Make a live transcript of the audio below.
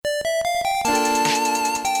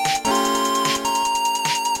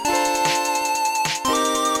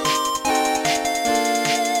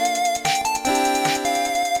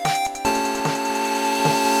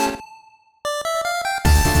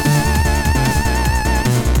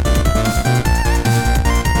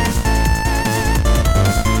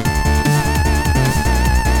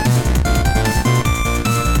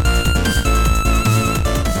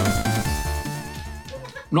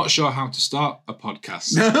not sure how to start a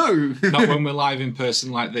podcast. No. Not when we're live in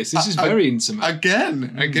person like this. This is very intimate.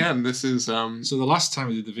 Again, this is... So the last time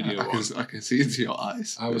we did the video I can see into your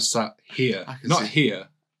eyes. I was sat here. Not here,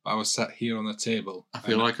 but I was sat here on the table. I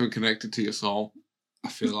feel like I'm connected to your soul. I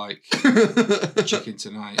feel like chicken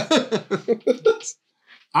tonight.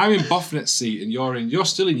 I'm in Bofnet's seat and you're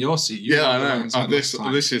still in your seat. I know.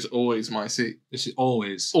 This is always my seat. This is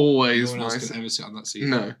always no one one else can ever sit on that seat.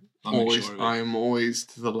 No, I am always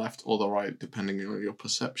to the left or the right, depending on your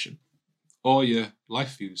perception or your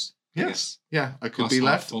life views. Yes, yeah. I could Glass be half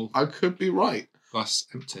left. full. I could be right. Glass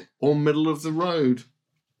empty. Or middle of the road.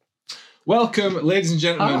 Welcome, ladies and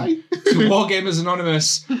gentlemen, to Wargamers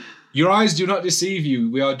Anonymous. Your eyes do not deceive you.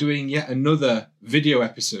 We are doing yet another video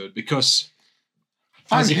episode because,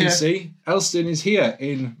 as you can see, Elston is here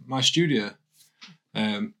in my studio.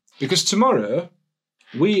 Because tomorrow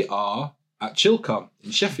we are at ChillCon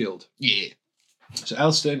in Sheffield. Yeah. So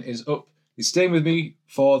Elston is up. He's staying with me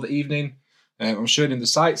for the evening. I'm showing him the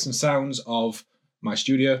sights and sounds of my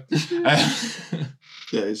studio.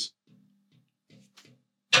 Yes.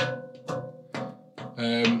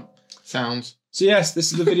 Sounds. So yes,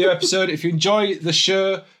 this is the video episode. If you enjoy the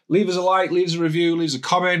show, leave us a like, leave us a review, leave us a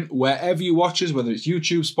comment, wherever you watch us, whether it's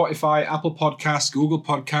YouTube, Spotify, Apple Podcasts, Google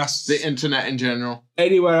Podcasts. The internet in general.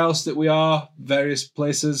 Anywhere else that we are, various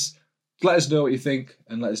places. Let us know what you think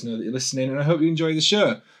and let us know that you're listening, and I hope you enjoy the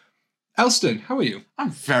show. Elston, how are you?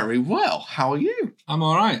 I'm very well. How are you? I'm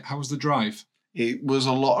all right. How was the drive? It was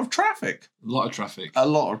a lot of traffic. A lot of traffic. A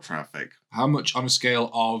lot of traffic. How much on a scale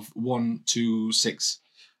of 1 to 6?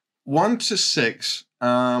 1 to 6,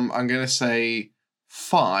 I'm going to say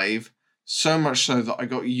 5, so much so that I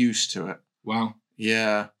got used to it. Wow.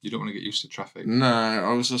 Yeah. You don't want to get used to traffic. No,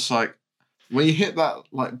 I was just like, when you hit that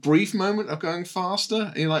like brief moment of going faster,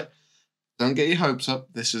 and you're like, don't get your hopes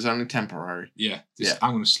up, this is only temporary. Yeah.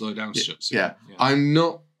 I'm going to slow down soon. Yeah. I'm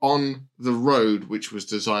not on the road which was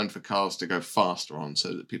designed for cars to go faster on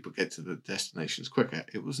so that people get to the destinations quicker.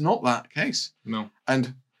 It was not that case. No.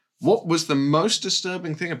 And what was the most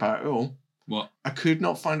disturbing thing about it all? What? I could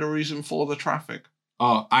not find a reason for the traffic.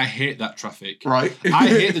 Oh, I hate that traffic. Right. I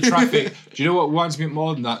hate the traffic. Do you know what winds me up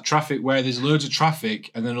more than that? Traffic where there's loads of traffic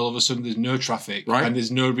and then all of a sudden there's no traffic. Right. And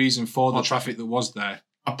there's no reason for the traffic that was there.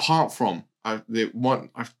 Apart from, I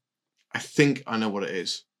think I know what it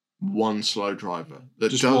is. One slow driver.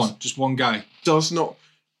 Just one guy. Up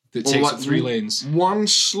That takes up 3 lanes. One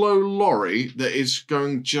slow lorry that is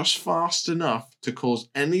going just fast enough to cause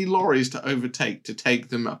any lorries to overtake to take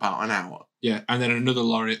them about an hour. Yeah, and then another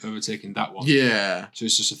lorry overtaking that one. Yeah. So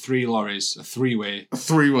it's just 3 lorries, a 3-way. A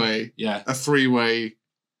 3-way. Yeah. A 3-way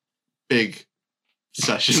big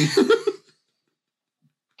session.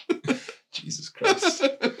 Jesus Christ.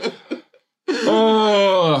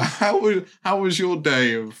 Oh. How was your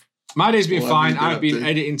day of... My day's been fine. I've been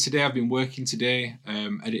editing today. I've been working today,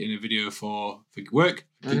 editing a video for work.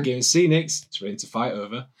 Been getting Scenics. It's ready to fight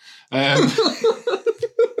over. Really?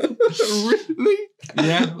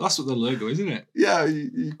 Yeah, that's what the logo is, isn't it? Yeah,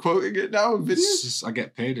 you quoting it now in videos? I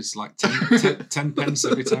get paid. It's like 10 pence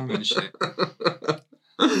every time I mention it.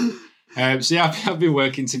 So yeah, I've been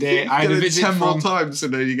working today. I had a visit 10 more times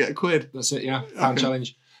and then you get a quid. That's it, yeah. Pound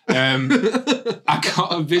challenge. I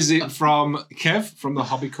got a visit from Kev from the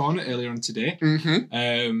Hobby Corner earlier on today.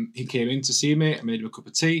 Mm-hmm. He came in to see me. I made him a cup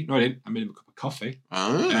of tea. No, I didn't. I made him a cup of coffee.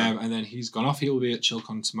 Oh. And then he's gone off. He'll be at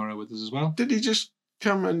ChillCon tomorrow with us as well. Did he just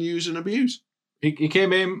come and use and abuse? He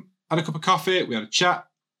came in, had a cup of coffee. We had a chat.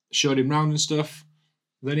 Showed him round and stuff.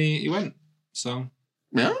 Then he went. So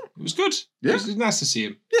yeah, it was good. Yeah. It was nice to see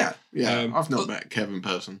him. Yeah. I've not met Kev in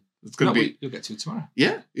person. It's gonna be. You'll get to it tomorrow.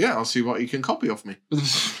 Yeah. I'll see what you can copy off me.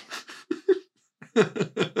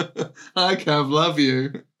 Hi, Kev. Love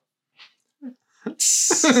you.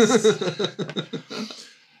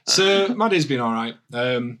 So my day's been all right.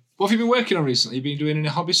 What have you been working on recently? You been doing any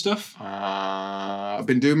hobby stuff? I've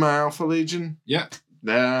been doing my Alpha Legion. Yeah.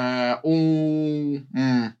 I want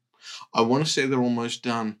to say they're almost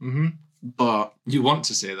done. Mm-hmm. But you want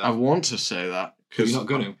to say that? I want to say that because you're not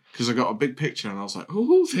going to. Because I got a big picture and I was like,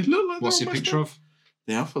 oh, they look like. What's your picture of?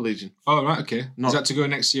 The Alpha Legion. Oh right, okay. Is that to go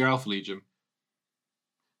next to your Alpha Legion?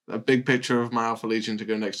 A big picture of my Alpha Legion to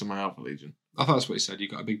go next to my Alpha Legion. I thought that's what you said. You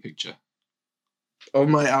got a big picture of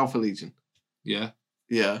my Alpha Legion. Yeah.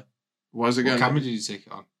 Yeah. Why is it going? What camera did you take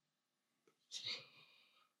it on?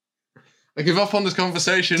 I give up on this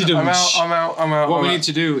conversation. I'm out. What we need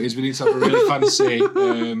to do is we need to have a really fancy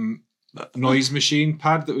noise machine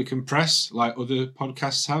pad that we can press like other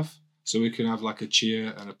podcasts have. So we can have like a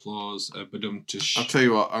cheer and applause, a badum-tush. I'll tell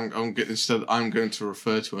you what, I'm going to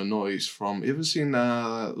refer to a noise from... You ever seen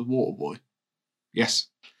The Waterboy? Yes.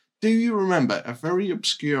 Do you remember a very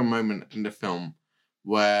obscure moment in the film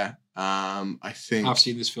where I think... I've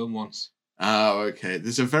seen this film once. Oh, okay.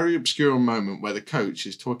 There's a very obscure moment where the coach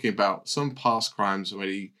is talking about some past crimes where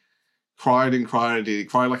he cried and cried and he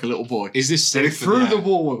cried like a little boy. Is this and he safe for threw the the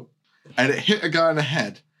ball and it hit a guy in the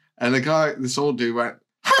head. And this old dude went,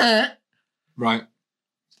 "Ha!" Right.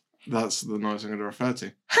 That's the noise I'm going to refer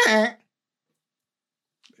to. Ha!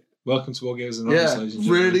 Welcome to Wargamers Anonymous, ladies and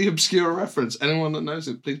gentlemen. Really obscure reference. Anyone that knows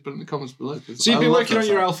it, please put it in the comments below. So you've been working on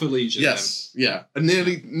your Alpha Legion, yes, yeah.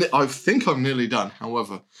 I think I'm nearly done.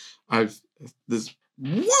 However, there's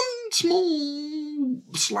one small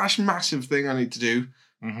 / massive thing I need to do.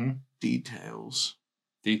 Mm-hmm. Details.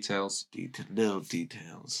 Little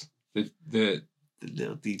details. The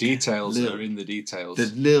little details are in the details.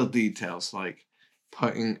 The little details, like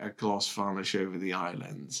putting a gloss varnish over the eye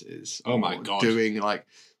lenses. Oh my God. Doing like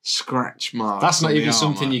scratch marks. That's not even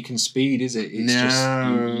something you can speed, is it? It's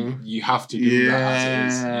just you have to do that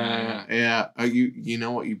as it is. Yeah. Oh, you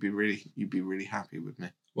know what? You'd be really happy with me.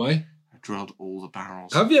 Why? I drilled all the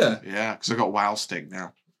barrels. Have you? Yeah, because I got wow stick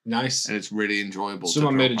now. Nice. And it's really enjoyable.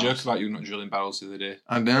 Someone made a joke about you not drilling barrels the other day.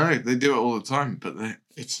 I know, they do it all the time, but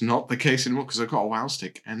it's not the case anymore because I've got a wow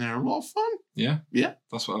stick and they're a lot of fun. Yeah? Yeah.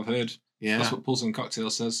 That's what I've heard. Yeah. That's what Pulse and Cocktail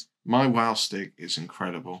says. My wow stick is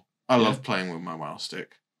incredible. I love playing with my wow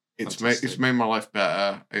stick. It's made my life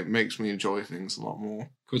better. It makes me enjoy things a lot more. Can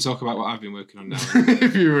we talk about what I've been working on now?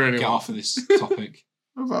 If you really Get want. off of this topic.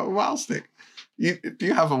 What about a wow stick? Do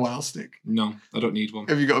you have a wow stick? No, I don't need one.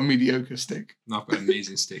 Have you got a mediocre stick? No, I've got an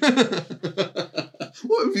amazing stick.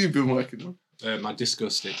 What have you been working on? My disco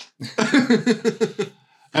stick.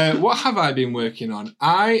 What have I been working on?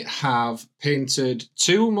 I have painted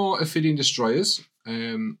 2 more Ophidian Destroyers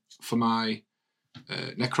for my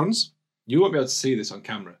Necrons. You won't be able to see this on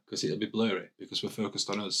camera because it'll be blurry because we're focused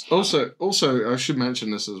on us. Also, I should mention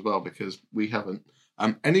this as well because we haven't.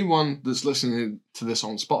 Anyone that's listening to this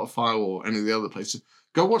on Spotify or any of the other places,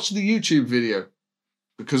 go watch the YouTube video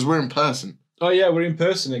because we're in person. Oh yeah, we're in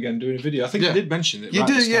person again doing a video. I think you did mention it. You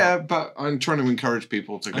did, yeah, but I'm trying to encourage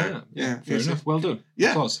people to go. Fair enough. Well done.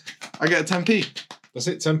 Yeah. Applause. I get a 10p. That's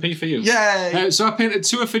it, 10p for you. Yay! So I painted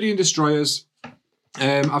 2 Ophidian Destroyers.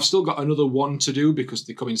 I've still got another 1 to do because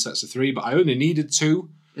they come in sets of 3, but I only needed 2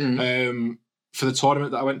 for the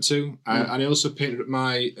tournament that I went to. And I also painted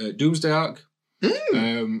my Doomsday Arc.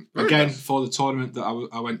 Again, for the tournament that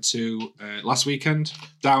I went to last weekend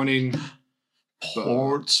down in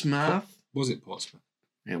Portsmouth. Was it Portsmouth?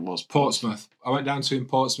 It was Portsmouth. I went down to in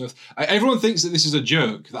Portsmouth. Everyone thinks that this is a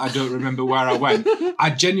joke that I don't remember where I went.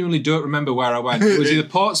 I genuinely don't remember where I went. It was either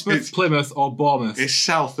Portsmouth, Plymouth, or Bournemouth. It's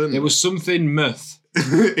south, isn't it? It was something Mouth.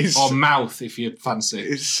 Or Mouth, if you fancy.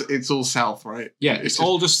 It's all south, right? Yeah, it's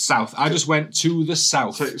all just south. I just went to the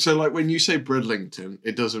south. So like when you say Bridlington,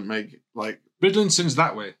 it doesn't make like Bridlington's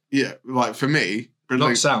that way. Yeah, like for me,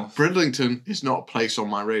 not south. Bridlington is not a place on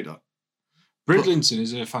my radar. Bridlington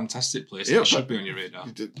is a fantastic place. It should be on your radar.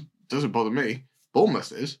 It doesn't bother me.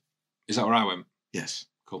 Bournemouth is. Is that where I went? Yes.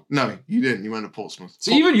 Cool. No, you didn't. You went to Portsmouth.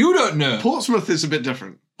 So even you don't know. Portsmouth is a bit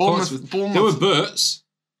different. Bournemouth. There were boats.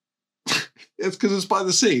 It's because it's by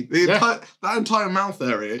the sea. That entire mouth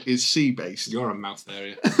area is sea-based. You're a mouth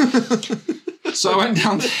area. So I went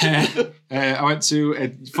down there. I went to a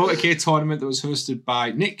 40k tournament that was hosted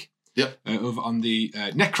by Nick. Yep. Over on the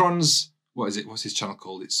Necrons. What is it? What's his channel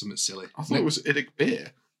called? It's something silly. I thought it was Idic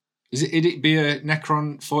Beer. Is it Idic Beer,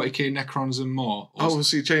 Necron, 40k Necrons and more? So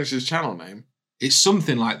he changed his channel name. It's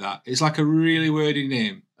something like that. It's like a really wordy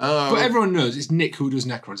name. But everyone knows it's Nick who does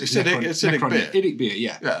Necrons. It's Idic Beer. Idic Beer,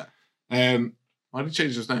 yeah. Yeah. Why did he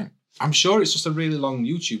change his name? I'm sure it's just a really long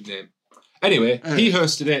YouTube name. Anyway, he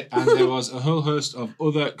hosted it, and there was a whole host of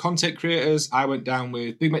other content creators. I went down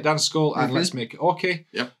with Big McDan Skull and Let's Make It Okay.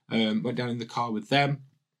 Yep. Went down in the car with them.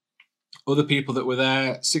 Other people that were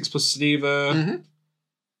there, 6 Plus Steva,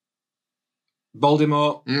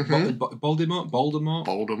 Voldemort,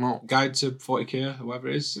 Voldemort. Guide to 40k, whoever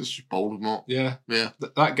it is. It's just Voldemort. Yeah. Yeah.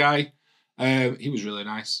 That guy, he was really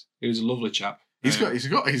nice. He was a lovely chap. He's got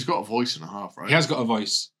a voice and a half, right? He has got a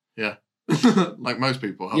voice. Yeah. Like most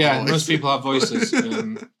people have a voice. Most people have voices.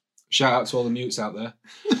 Shout out to all the mutes out there.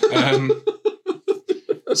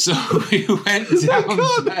 So we went down. I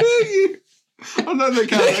can't hear you. I know they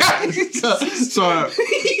can't. Sorry.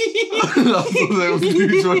 I thought they were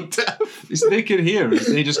mute or deaf. They can hear us.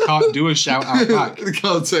 They just can't do a shout out back. They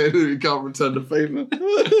can't say it. You can't return the favour.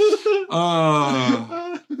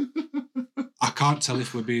 I can't tell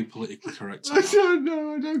if we're being politically correct. I don't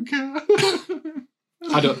know. I don't care.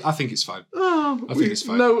 I think it's fine. I think it's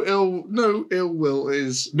fine. No ill will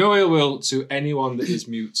is... No ill will to anyone that is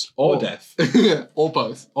mute or deaf. Or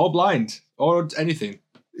both. Or blind. Or anything.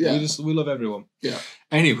 Yeah. We love everyone. Yeah.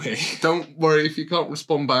 Anyway. Don't worry if you can't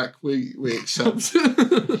respond back. We accept.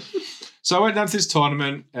 So I went down to this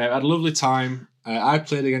tournament. Had a lovely time. I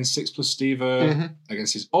played against 6+ Steve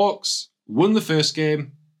against his Orcs. Won the first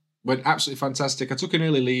game. Went absolutely fantastic. I took an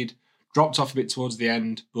early lead. Dropped off a bit towards the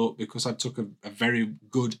end. But because I took a very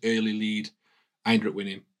good early lead, I ended up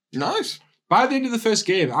winning. Nice. By the end of the first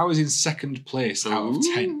game, I was in second place out of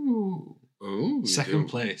 10. Ooh, Second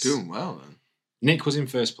place. Doing well then. Nick was in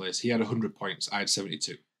first place. He had 100 points. I had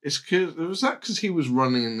 72. Was that because he was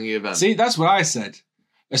running in the event? See, that's what I said.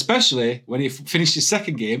 Especially when he finished his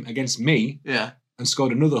second game against me and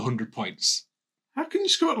scored another 100 points. How can you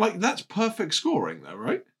score? Like, that's perfect scoring though,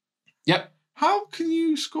 right? Yep. How can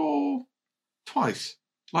you score twice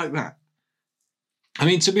like that? I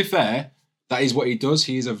mean, to be fair, that is what he does.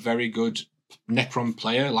 He is a very good Necron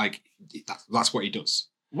player. Like, that's what he does.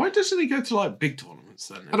 Why doesn't he go to, like, big tournaments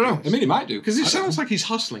then? I don't know. I mean, he might do. Because it sounds like he's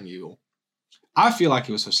hustling you all. I feel like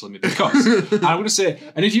he was hustling me because, I'm going to say,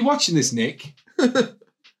 and if you're watching this, Nick,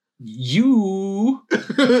 you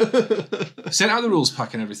sent out the rules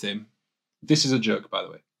pack and everything. This is a joke, by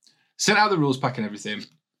the way. Sent out the rules pack and everything.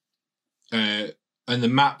 And the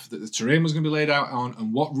map that the terrain was going to be laid out on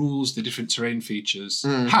and what rules the different terrain features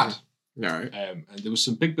had. Right. And there were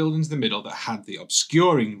some big buildings in the middle that had the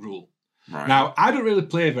obscuring rule. Right. Now, I don't really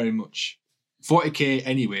play very much 40k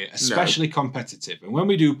anyway, especially competitive. And when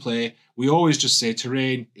we do play, we always just say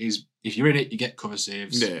terrain is, if you're in it, you get cover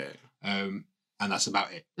saves. Yeah. And that's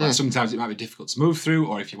about it. Like sometimes it might be difficult to move through,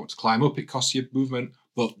 or if you want to climb up, it costs you movement.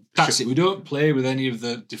 But that's it. We don't play with any of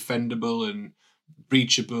the defendable and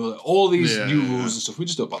breachable, all these new rules and stuff. We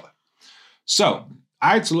just don't bother. So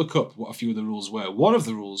I had to look up what a few of the rules were. One of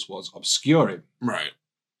the rules was obscuring. Right.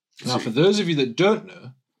 Now, for those of you that don't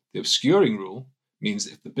know, the obscuring rule means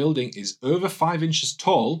that if the building is over 5 inches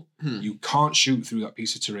tall, you can't shoot through that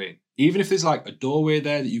piece of terrain. Even if there's like a doorway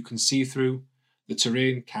there that you can see through, the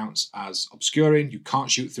terrain counts as obscuring. You can't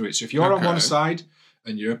shoot through it. So if you're on one side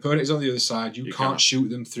and your opponent is on the other side, you can't shoot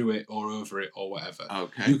them through it or over it or whatever.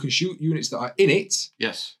 Okay. You can shoot units that are in it.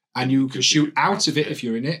 Yes. And you can shoot out of it if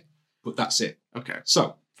you're in it, but that's it. Okay.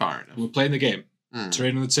 So, fair enough. we're playing the game.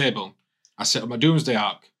 Terrain on the table. I set up my Doomsday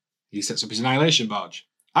Arc. He sets up his Annihilation Barge.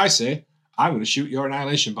 I say, I'm going to shoot your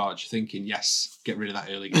Annihilation Barge, thinking, yes, get rid of that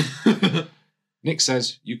early game. Nick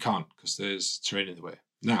says, you can't, because there's terrain in the way.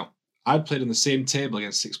 Now, I'd played on the same table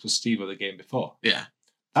against 6+ Steve the game before. Yeah.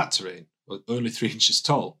 That terrain was only 3 inches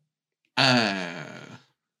tall.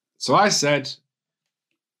 So I said,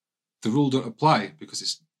 the rule don't apply, because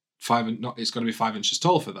it's it's going to be 5 inches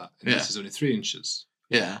tall for that. And this is only 3 inches.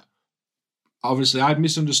 Yeah. Obviously, I'd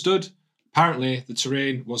misunderstood. Apparently, the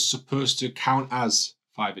terrain was supposed to count as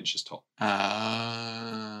 5 inches tall.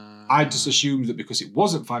 I just assumed that because it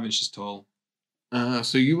wasn't 5 inches tall.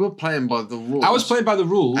 So you were playing by the rules. I was playing by the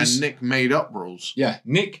rules. And Nick made up rules. Yeah,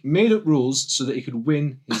 Nick made up rules so that he could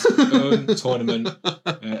win his own tournament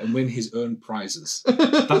and win his own prizes.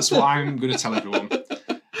 That's what I'm going to tell everyone.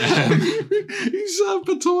 He set up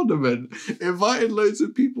a tournament, invited loads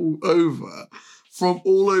of people over from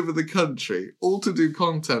all over the country, all to do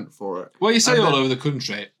content for it. Well, you say all over the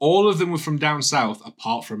country. All of them were from down south,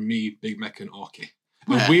 apart from me, Big Mech and Orky.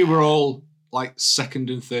 And we were all like second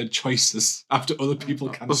and third choices after other people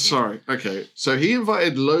cancelled. Oh, sorry. Okay. So he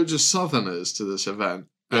invited loads of southerners to this event.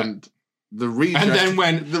 And the reject... And then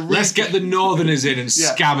when, let's get the northerners in and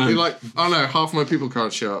scam them. You're like, oh no, half my people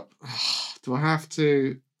can't show up. Do I have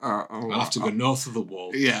to... I'll have to go north of the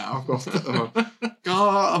wall. Yeah, I've got to...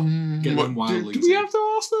 Get them wildlings. Do we have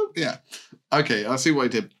to ask them? Yeah. Okay, I see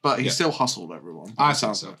what he did. But he still hustled everyone. I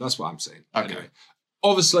think so. That's what I'm saying. Okay. Anyway,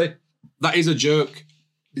 obviously, that is a joke.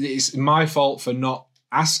 It's my fault for not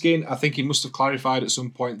asking. I think he must have clarified at some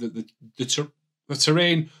point that the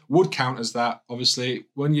terrain would count as that. Obviously,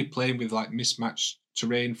 when you're playing with like mismatched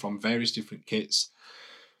terrain from various different kits,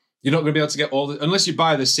 you're not going to be able to get unless you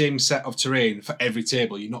buy the same set of terrain for every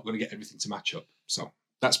table, you're not going to get everything to match up. So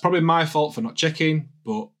that's probably my fault for not checking,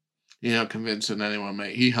 but... You're not convincing anyone,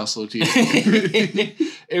 mate. He hustled you.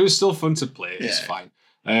 It was still fun to play. It's fine.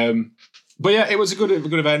 But yeah, it was a good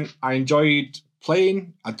event. I enjoyed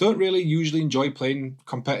playing. I don't really usually enjoy playing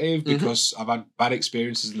competitive because I've had bad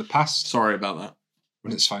experiences in the past. Sorry about that.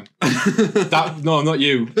 When it's fine. No, not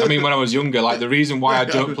you. I mean, when I was younger, like the reason why I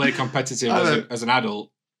don't play competitive as an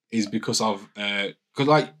adult is because of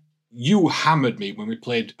like you hammered me when we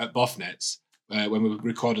played at Bothnets when we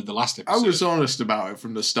recorded the last episode. I was honest about it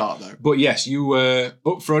from the start, though. But yes, you were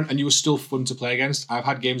up front and you were still fun to play against. I've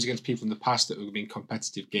had games against people in the past that have been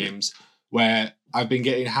competitive games where I've been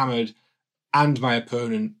getting hammered and my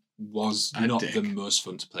opponent was not the most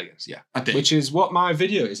fun to play against. Yeah, which is what my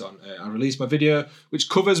video is on. I released my video, which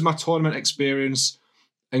covers my tournament experience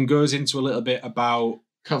and goes into a little bit about...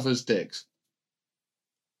 Covers dicks.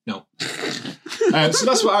 No. So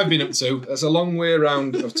that's what I've been up to. That's a long way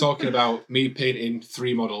around of talking about me painting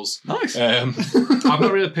 3 models. Nice. I've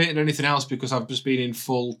not really painted anything else because I've just been in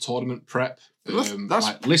full tournament prep. That's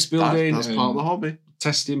like list building. That's part of the hobby.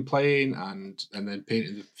 Testing, playing, and then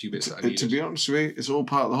painting the few bits that I needed. To be honest with you, it's all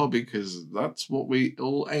part of the hobby because that's what we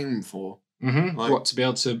all aim for. Mm-hmm. Like, to be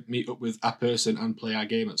able to meet up with a person and play our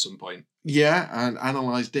game at some point. Yeah, and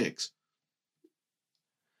analyse dicks.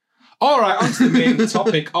 All right, on to the main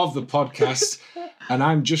topic of the podcast. And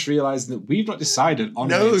I'm just realising that we've not decided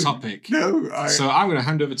on a topic. No. So I'm going to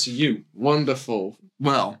hand over to you. Wonderful.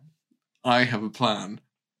 Well, I have a plan.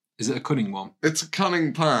 Is it a cunning one? It's a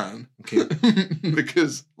cunning plan. Okay.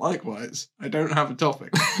 Because, likewise, I don't have a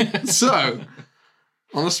topic. So,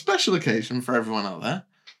 on a special occasion for everyone out there,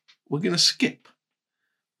 we're going to skip.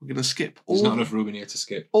 We're going to skip. There's not enough room in here to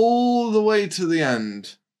skip. All the way to the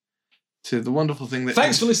end. To the wonderful thing that...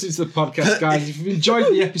 Thanks for listening to the podcast, guys. If you've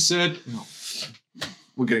enjoyed the episode... No.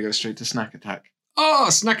 We're going to go straight to Snack Attack.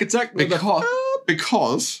 Oh, Snack Attack. Because...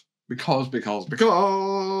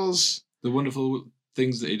 The wonderful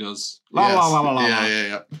things that he does.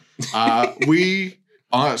 Yeah.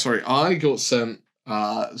 I got sent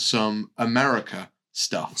some America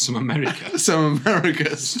stuff. Some America? Some America.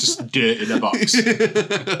 It's just dirt in a box.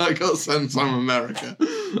 I got sent some America.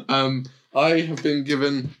 I have been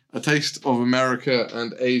given a taste of America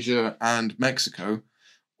and Asia and Mexico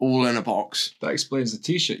all in a box. That explains the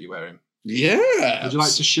t-shirt you're wearing. Yeah. Would you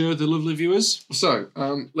like to show the lovely viewers? So,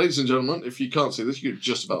 ladies and gentlemen, if you can't see this, you can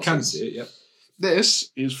just about see it, yeah.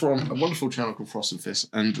 This is from a wonderful channel called Frost and Fist,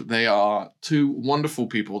 and they are 2 wonderful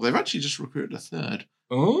people. They've actually just recruited a 3rd.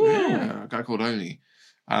 Oh. Yeah, a guy called Oni.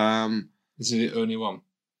 Is it the only one?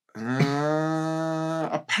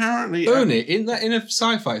 Apparently... Oni? Isn't that in a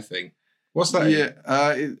sci-fi thing? What's that? Yeah,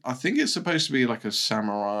 I think it's supposed to be like a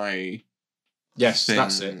samurai. Yes, thing.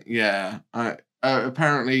 That's it. Yeah.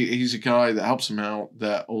 Apparently, he's a guy that helps him out.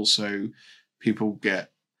 That also people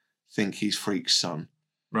think he's Freak's son.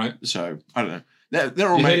 Right. So I don't know. They're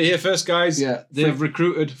all. You heard it here first, guys. Yeah. They've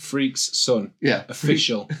recruited Freak's son. Yeah.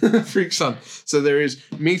 Official. Freak's son. So there is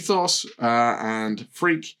Mythos and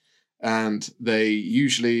Freak. And they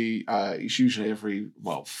usually, it's usually every,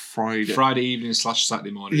 Friday evening / Saturday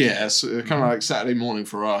morning. Yeah, so kind of like Saturday morning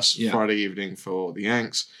for us, yeah. Friday evening for the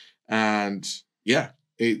Yanks. And yeah,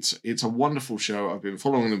 it's a wonderful show. I've been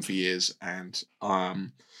following them for years. And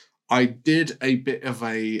I did a bit of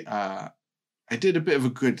a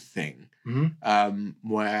good thing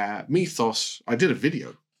where Mythos, I did a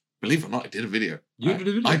video. Believe it or not, I did a video. You did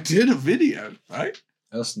a video? I did a video, right?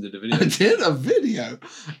 Elston did a video. I did a video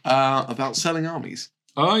about selling armies.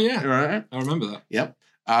 Oh, yeah. Right? I remember that. Yep.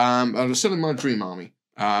 I was selling my dream army.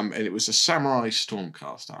 And it was a Samurai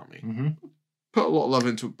Stormcast army. Mm-hmm. Put a lot of love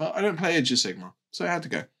into it, but I don't play Age of Sigmar. So I had to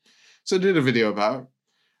go. So I did a video about it.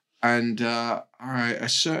 And a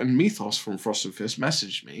certain Mythos from Frost and Fist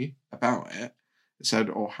messaged me about it. It said,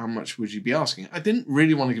 how much would you be asking? I didn't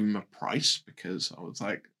really want to give him a price because I was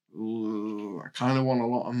like, ooh, I kind of want a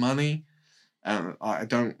lot of money. And I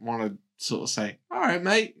don't want to sort of say, all right,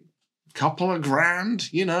 mate, couple of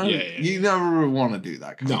grand, you know. Yeah. You never want to do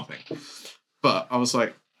that kind of thing. But I was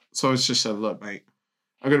like, so I just said, look, mate,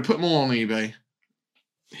 I'm going to put more on eBay.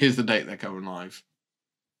 Here's the date they're going live.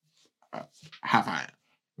 Have at it.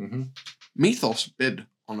 Mm-hmm. Mythos bid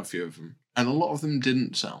on a few of them, and a lot of them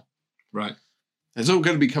didn't sell. Right. It's all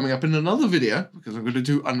going to be coming up in another video, because I'm going to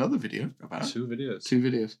do another video about 2 videos. 2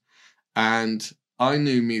 videos. And I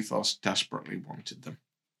knew Mythos desperately wanted them.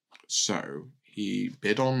 So he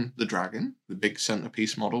bid on the dragon, the big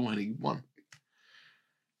centerpiece model, and he won.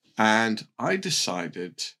 And I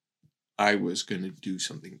decided I was going to do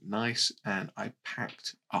something nice, and I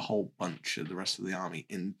packed a whole bunch of the rest of the army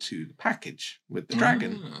into the package with the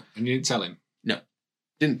dragon. And you didn't tell him? No,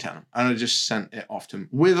 didn't tell him. And I just sent it off to him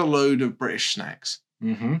with a load of British snacks,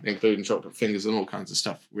 including chocolate fingers and all kinds of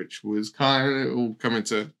stuff, which was kind of all coming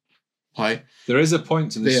to play. There is a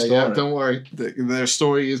point to this story. Yeah, don't worry. Their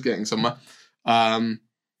story is getting somewhere.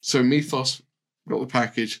 So Mythos got the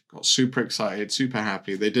package, got super excited, super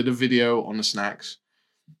happy. They did a video on the snacks.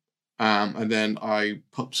 And then I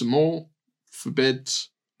put some more for bids,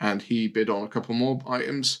 and he bid on a couple more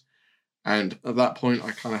items. And at that point,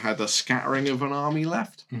 I kind of had a scattering of an army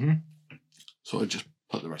left. Mm-hmm. So I just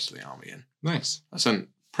put the rest of the army in. Nice. I sent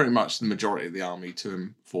pretty much the majority of the army to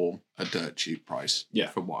him for a dirt cheap price. Yeah.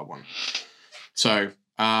 For what I want. So,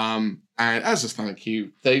 and as a thank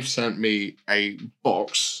you, they've sent me a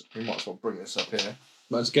box. We might as well bring this up here.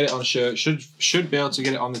 Let's get it on a shirt. Should be able to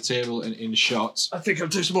get it on the table and in shots. I think it'll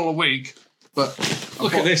take them all a week. But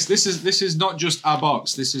look at this. This is not just a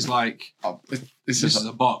box. This is like this is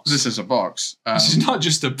a box. This is a box. This is not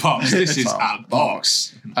just a box. This is a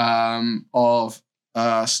box of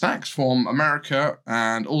snacks from America,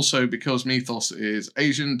 and also because Mythos is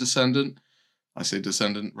Asian descendant. I say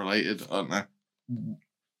descendant related. I don't know.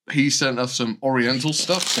 He sent us some Oriental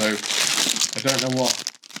stuff, so I don't know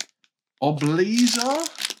what oblies are.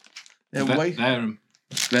 They're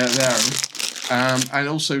and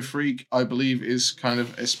also Freak, I believe, is kind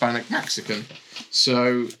of Hispanic Mexican.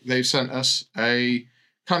 So they've sent us a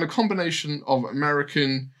kind of combination of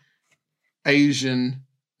American, Asian,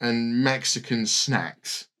 and Mexican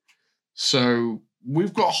snacks. So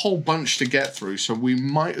we've got a whole bunch to get through, so we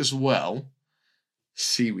might as well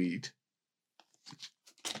seaweed.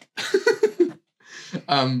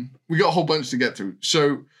 We got a whole bunch to get through.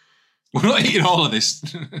 So we're not eating all of this.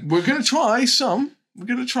 We're gonna try some.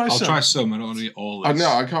 I'll try some. I don't want to eat all of this.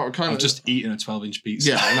 I can't. I've just eaten a 12-inch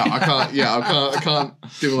pizza. Yeah, no, I can't. Yeah, I can't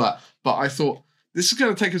do that. But I thought this is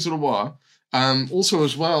going to take us a little while. Also,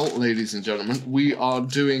 as well, ladies and gentlemen, we are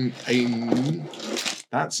doing a.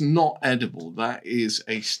 That's not edible. That is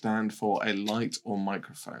a stand for a light or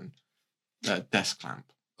microphone, desk lamp.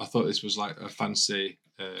 I thought this was like a fancy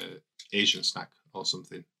Asian snack or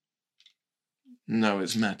something. No,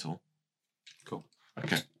 it's metal. Cool.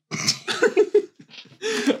 Okay.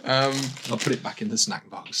 I'll put it back in the snack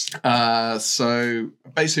box. So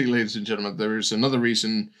basically, ladies and gentlemen, there is another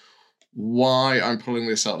reason why I'm pulling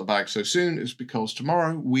this out of the bag so soon is because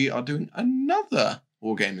tomorrow we are doing another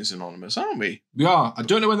Wargamers Anonymous, aren't we? We are. I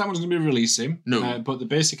don't know when that one's going to be releasing. No. But the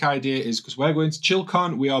basic idea is because we're going to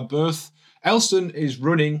ChillCon, we are both. Elston is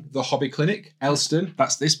running the hobby clinic. Elston,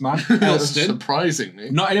 that's this man. Elston. Surprisingly.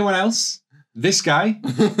 Not anyone else. This guy,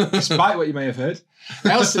 despite what you may have heard.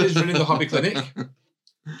 Elston is running the hobby clinic.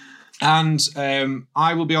 And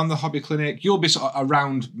I will be on the hobby clinic. You'll be sort of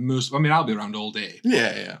around I'll be around all day.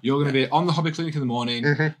 Yeah. You're going to be on the hobby clinic in the morning.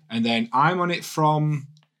 Mm-hmm. And then I'm on it from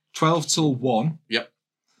 12 till 1. Yep.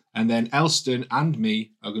 And then Elston and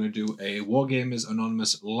me are going to do a Wargamers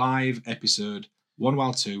Anonymous live episode, 1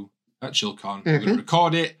 while 2, at ChillCon. Mm-hmm. We're going to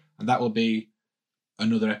record it, and that will be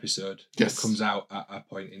another episode that comes out at a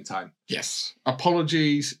point in time. Yes.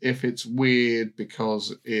 Apologies if it's weird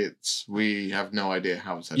because we have no idea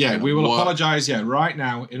how it's actually we will apologise right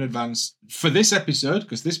now in advance for this episode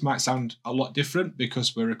because this might sound a lot different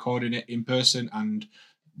because we're recording it in person and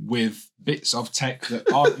with bits of tech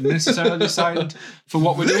that aren't necessarily designed for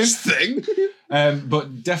what we're doing.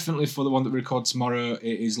 But definitely for the one that we record tomorrow,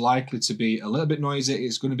 it is likely to be a little bit noisy.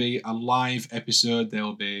 It's going to be a live episode. There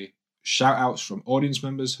will be shout outs from audience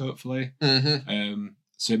members, hopefully. Mm-hmm.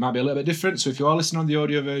 So it might be a little bit different. So if you are listening on the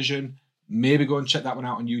audio version, maybe go and check that one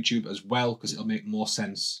out on YouTube as well, because it'll make more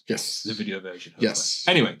sense. Yes. The video version. Hopefully. Yes.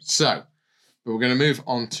 Anyway. So we're going to move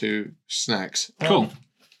on to snacks. Cool.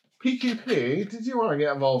 PQP, did you want to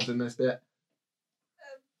get involved in this bit?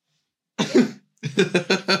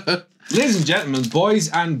 Ladies and gentlemen, boys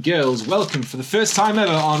and girls, welcome for the first time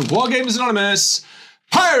ever on Wargamers Anonymous,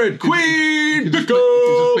 Pirate Queen! You just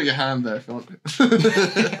put your hand there if you want.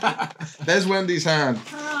 There's Wendy's hand.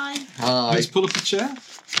 Hi. Let's pull up a chair.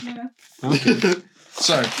 Yeah. Okay.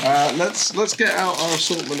 So, let's get out our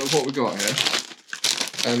assortment of what we got here.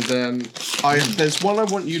 And then there's one I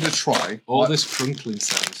want you to try. All this crinkling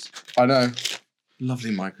sounds. I know.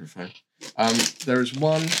 Lovely microphone. There is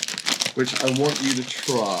one which I want you to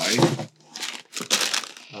try.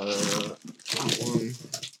 That one.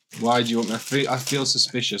 Why do you want me? I feel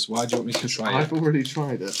suspicious. Why do you want me to try it? I've already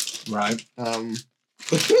tried it. Right.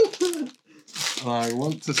 I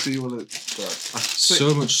want to see what it does.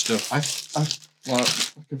 So much stuff.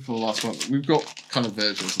 Looking for the last one. We've got kind of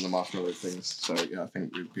versions of the marshmallow things, so yeah, I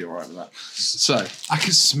think we'd be alright with that. So I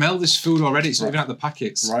can smell this food already. It's not even out the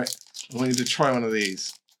packets. Right. I want you to try one of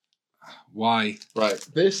these. Why? Right.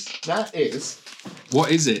 That is.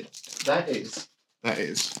 What is it? That is.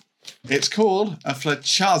 It's called a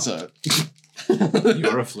flechazo.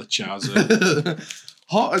 You're a flechazo.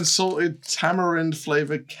 Hot and salted tamarind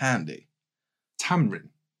flavoured candy. Tamarind?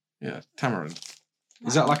 Yeah, tamarind.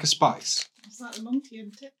 Is that like a spice? It's like a monkey,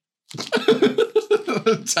 isn't it?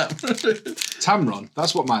 Tamarind. Tamron?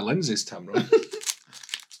 That's what my lens is, Tamron.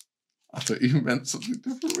 I thought you meant something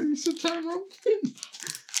different when you said Tamron.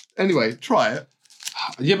 Anyway, try it.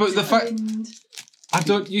 Yeah, but the fact... I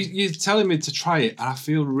don't. You're telling me to try it, and I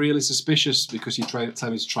feel really suspicious because you tell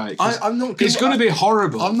me to try it. I'm not. Good it's going to be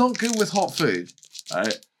horrible. I'm not good with hot food. All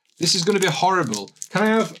right. This is going to be horrible. Can I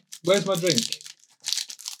have? Where's my drink?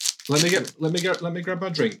 Let me grab my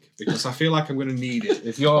drink because I feel like I'm going to need it.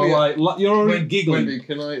 If you're you're already giggling. Wendy,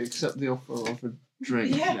 can I accept the offer of a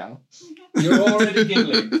drink now? You're already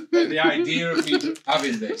giggling at the idea of me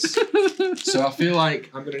having this. So I feel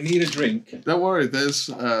like I'm going to need a drink. Don't worry, there's...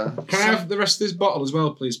 Can I have the rest of this bottle as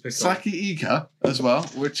well, please, pick up? Sake Ika as well,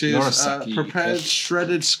 which is prepared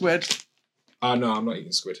shredded squid. No, I'm not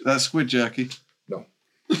eating squid. That's squid jerky. No.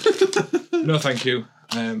 No, thank you.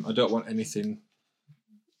 I don't want anything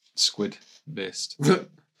squid-based.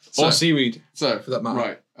 Or seaweed, for that matter.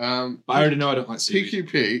 Right. But I already know I don't like seaweed.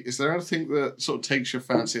 PQP, is there anything that sort of takes your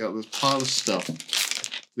fancy out of this pile of stuff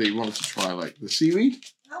that you wanted to try, like the seaweed?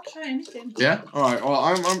 I'll try anything. Yeah? Alright,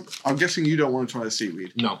 well, I'm guessing you don't want to try the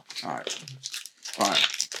seaweed. No. Alright.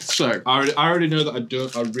 So... I already know that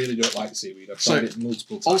I really don't like seaweed. I've tried it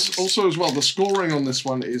multiple times. Also, as well, the scoring on this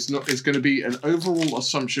one is going to be an overall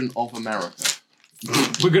assumption of America.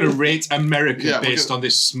 We're going to rate America based on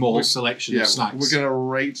this small selection of snacks. We're going to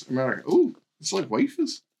rate America. Ooh, it's like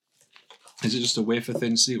wafers. Is it just a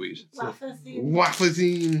wafer-thin seaweed?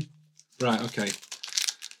 Wafer-thin. Right, okay.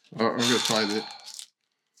 I'm going to try this.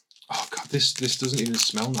 Oh, God, this doesn't even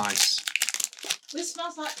smell nice. This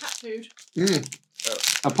smells like cat food.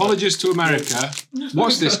 Apologies to America.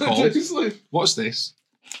 What's this called? What's this?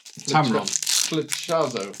 Tamron.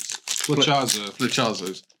 Flechazo.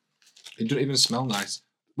 It doesn't even smell nice.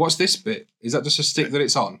 What's this bit? Is that just a stick that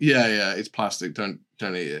it's on? Yeah, it's plastic. Don't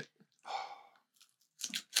eat it.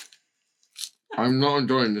 I'm not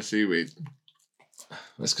enjoying the seaweed.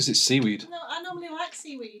 That's because it's seaweed. No, I normally like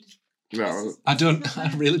seaweed. No, I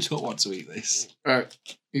really don't want to eat this.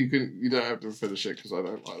 You don't have to finish it because I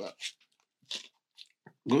don't like that.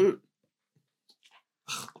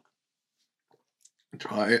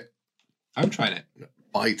 Try it. I'm trying it.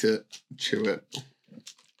 Bite it. Chew it.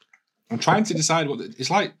 I'm trying to decide what it's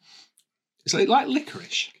like. It's like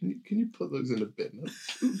licorice. Can you put those in a bin?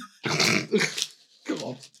 Come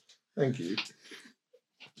on. Thank you.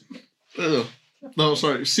 No,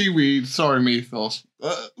 sorry. Seaweed. Sorry, Mythos.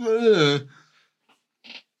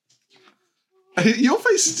 Your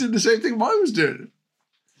face is doing the same thing mine was doing.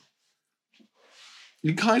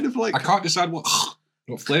 You kind of like... I can't decide what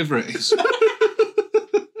flavour it is.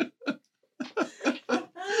 I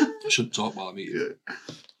shouldn't talk while I'm eating. Yeah.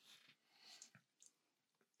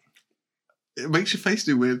 It makes your face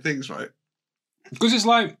do weird things, right? Because it's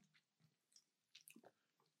like...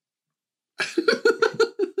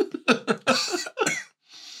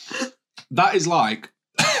 That is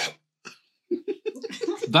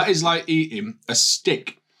like eating a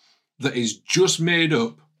stick that is just made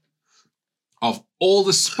up of all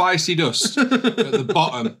the spicy dust at the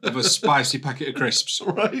bottom of a spicy packet of crisps.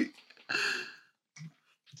 Right.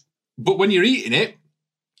 But when you're eating it,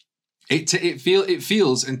 it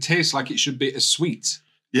feels and tastes like it should be a sweet.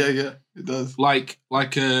 Yeah, it does. Like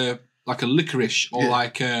a licorice or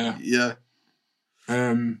like a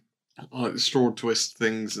like the straw twist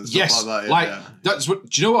things and stuff like that. That's what.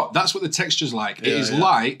 Do you know what? That's what the texture's like. It is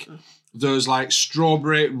like those like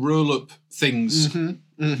strawberry roll up things.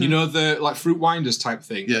 Mm-hmm, mm-hmm. You know, the like fruit winders type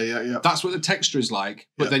thing. Yeah. That's what the texture is like.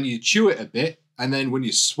 But then you chew it a bit, and then when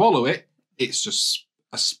you swallow it, it's just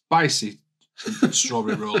a spicy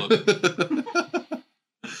strawberry roll up.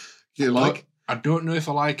 I don't know if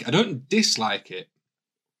I like it. I don't dislike it.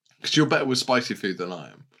 Because you're better with spicy food than I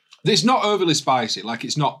am. It's not overly spicy.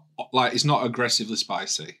 It's not aggressively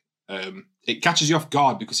spicy. It catches you off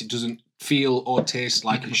guard because it doesn't feel or taste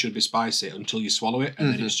like it should be spicy until you swallow it,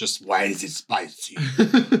 and then it's just, why is it spicy?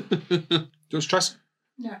 Do you want to try some?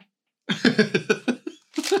 No.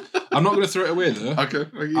 I'm not going to throw it away though. Okay.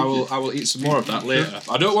 I will eat some more of that later.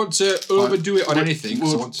 I don't want to overdo it on anything.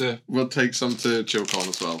 We'll take some to ChillCon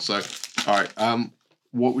as well. So, all right.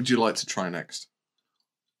 What would you like to try next?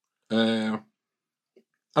 I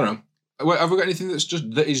don't know. Have we got anything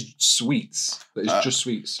that is sweets? That is just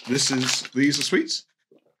sweets. These are sweets.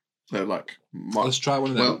 They're like. Let's try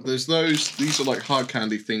one of them. Well, there's those. These are like hard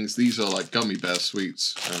candy things. These are like gummy bear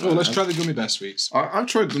sweets. Let's try the gummy bear sweets. I've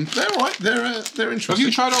tried them. They're all right. They're interesting. Have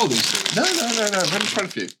you tried all these things? No. I've only tried a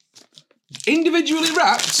few. Individually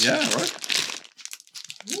wrapped. Yeah, right.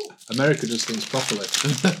 America does things properly.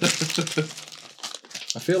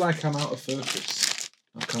 I feel like I'm out of focus.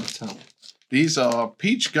 I can't tell. These are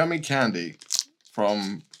peach gummy candy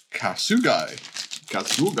from Kasugai.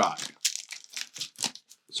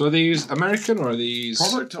 So are these American or are these...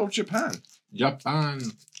 Product of Japan. Japan.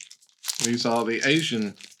 These are the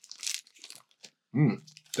Asian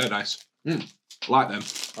They're nice. Mm. Like them.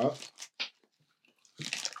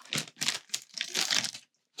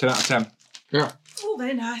 10 out of 10. Yeah. Oh,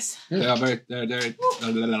 very nice. They are they're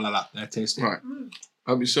tasty. Right.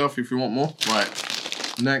 Help yourself if you want more. Right.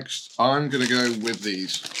 Next, I'm going to go with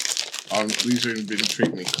these. These are going to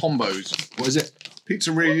treat me. Combos. What is it?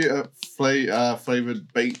 Pizzeria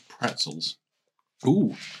flavored baked pretzels.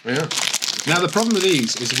 Ooh. Yeah. Now, the problem with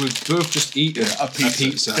these is we've both just eaten a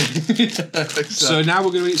pizza. Exactly. So now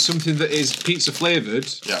we're going to eat something that is pizza flavoured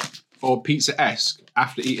or pizza-esque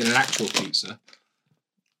after eating an actual pizza.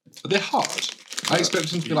 Are they hard? I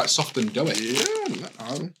expect them to be like soft and doughy. Yeah.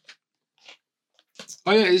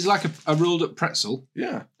 Oh, yeah, it's like a rolled up pretzel.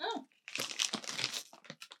 Yeah. Oh.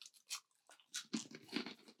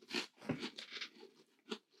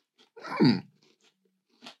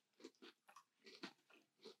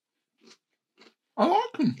 I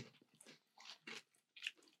like them.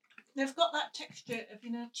 They've got that texture of,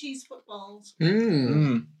 cheese footballs.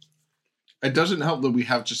 It doesn't help that we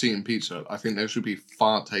have just eaten pizza. I think those would be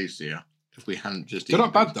far tastier if we hadn't just eaten. They're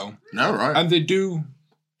not bad, though. No, right. And they do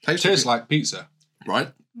taste like pizza.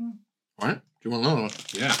 Right. Right. Do you want another one?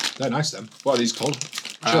 Yeah, they're nice, then. What are these called?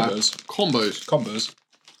 Combos. Combos.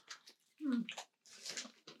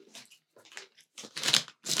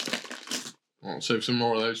 I'll save some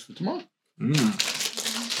more of those for tomorrow.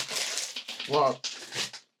 Well,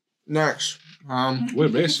 next. We're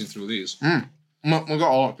racing through these. We've got a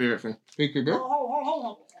lot of everything. Peeky bit.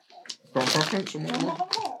 Got a preference?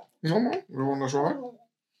 No more? You want this right?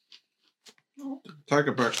 Take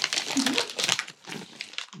a bit.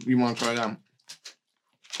 You want to try them?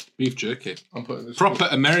 Beef jerky. I'm putting this. Proper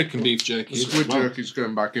American beef jerky. Squid jerky's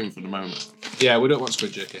going back in for the moment. Yeah, we don't want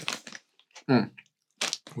squid jerky.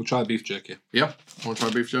 We'll try beef jerky. Yep. Want to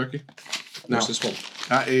try beef jerky? What's this one?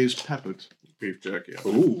 That is peppered beef jerky.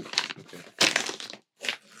 Ooh. Okay.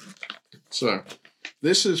 So,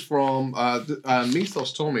 this is from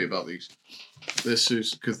Mythos told me about these. This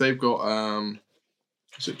is because they've got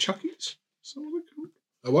is it Chucky's? Is that what they're called?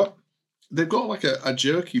 A what? They've got like a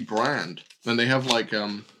jerky brand, and they have like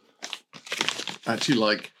actually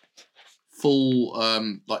like full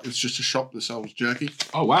like it's just a shop that sells jerky.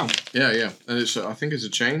 Oh wow. Yeah, and it's I think it's a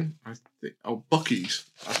chain. Bucky's.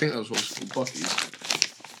 I think that's what it's called, Bucky's.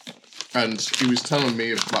 And he was telling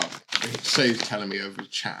me about. He's telling me over the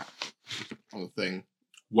chat on the thing.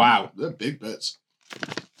 Wow, They're big bits.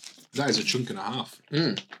 that is a chunk and a half.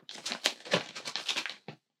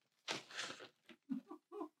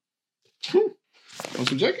 Want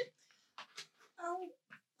some jerky?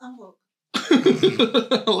 I'll look.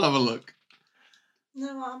 I'll have a look.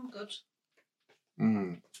 No, I'm good.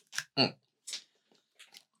 Mm. I'm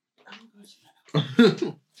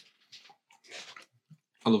good.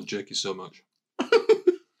 I love jerky so much.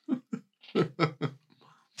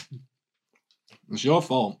 It's your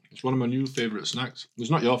fault. It's one of my new favourite snacks. It's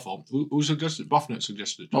not your fault. Who suggested? Boffnet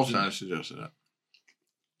suggested. Boffnet suggested it.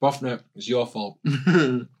 Boffnet, it's your fault.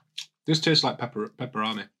 This tastes like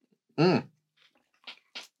pepperoni. A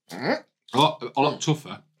lot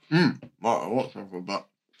tougher. Well, a lot tougher, but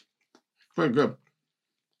very good.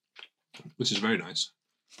 Which is very nice.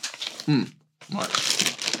 Right.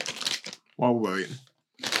 While we're waiting.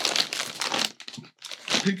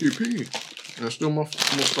 Piggy. There's still more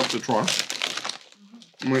stuff to try.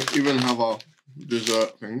 We even have our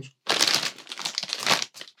dessert things.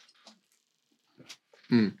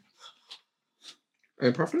 Any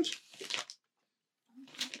preference?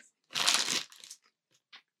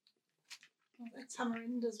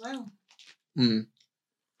 Tamarind as well.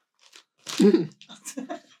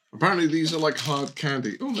 Apparently these are like hard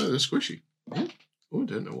candy. Oh no, they're squishy. Oh, I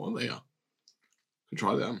don't know what they are. Could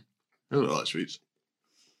try them. They look like sweets.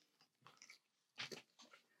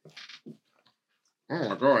 Oh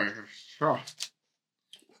my god.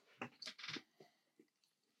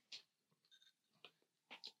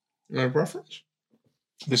 No preference?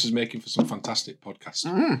 This is making for some fantastic podcast.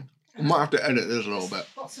 I might have to edit this a little bit.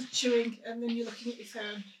 Lots of chewing, and then you're looking at your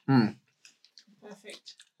phone.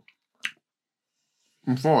 Perfect.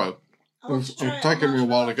 I'm sorry. It's taking me a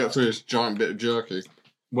while to get through this giant bit of jerky.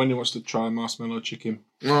 Wendy wants to try marshmallow chicken.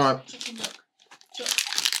 Alright. Chicken duck.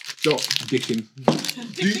 Dickin.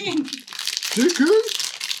 Chicken. Chicken?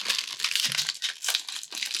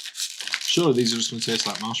 Sure, these are just going to taste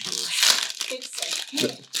like marshmallow. It's a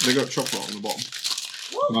hit. They got chocolate on the bottom.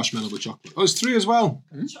 Woo. Marshmallow with chocolate. Oh, it's 3 as well.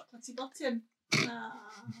 Chocolatey bottom.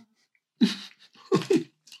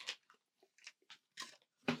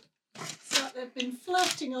 It's like they've been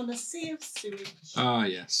floating on a sea of sewage. Ah,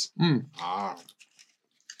 yes. I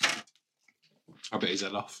bet he's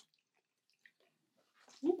head off.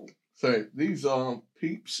 Ooh. So these are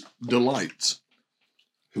Peeps Delights.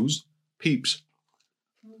 Whose? Peeps.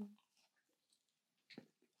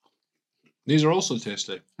 These are also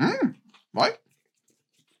tasty. Right?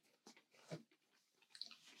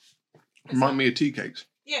 Remind me of tea cakes.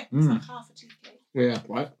 Yeah, it's like half a tea cake. Yeah,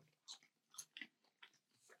 right.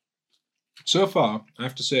 So far, I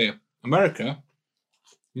have to say, America,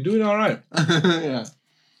 you're doing all right. Yeah.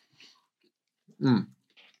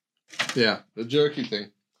 Yeah, the jerky thing.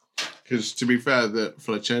 Because to be fair, the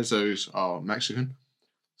flechezos are Mexican.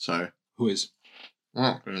 So. Who is?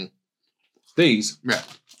 Mm. These? Yeah,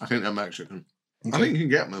 I think they're Mexican. Okay. I think you can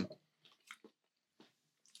get them.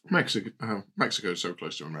 Mexico is so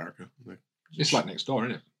close to America. It's like next door,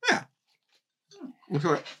 isn't it? Yeah. It's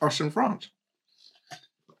like us in France.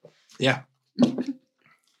 Yeah.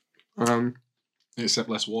 Um. Except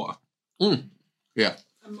less water. Yeah.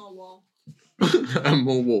 And more wall. And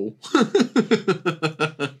more wall.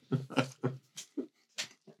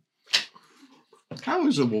 How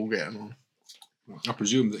is the wall getting on? I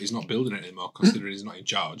presume that he's not building it anymore, considering he's not in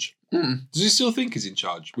charge. Does he still think he's in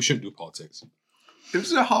charge? We shouldn't do politics.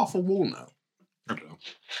 Is there half a wall now? I don't know.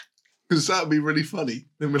 Because that would be really funny.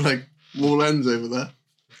 Then we're like, wall ends over there.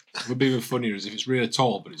 It would be even funnier is if it's really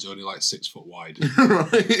tall, but it's only like 6 foot wide.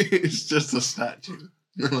 Right? It's just a statue.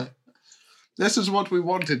 Like, this is what we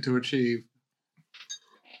wanted to achieve.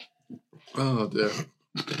 Oh, dear.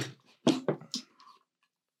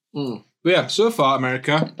 But yeah, so far,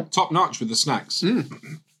 America, top notch with the snacks.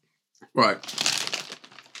 Right.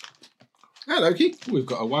 Hello, Loki. We've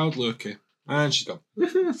got a wild Loki. And she's gone.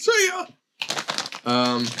 See ya.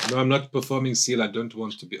 No, I'm not performing Seal. I don't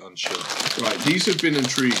want to be on show. Right, these have been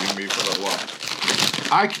intriguing me for a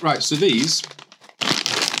while. Right, so these,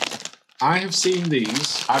 I have seen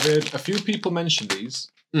these. I've heard a few people mention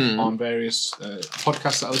these on various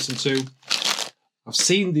podcasts that I listen to. I've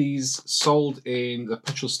seen these sold in the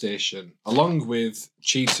petrol station along with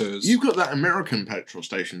Cheetos. You've got that American petrol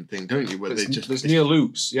station thing, don't you? Where There's near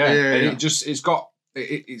Luke's, yeah. And yeah. it's got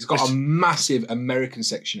a massive American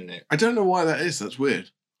section in it. I don't know why that is. That's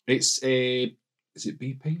weird. Is it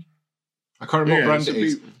BP? I can't remember what brand it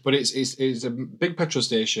is, but it's a big petrol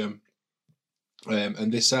station.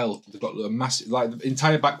 And they've got a massive, like the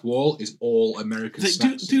entire back wall is all American. They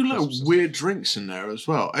do like weird drinks in there as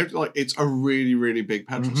well. Like it's a really, really big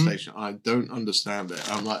petrol station. I don't understand it.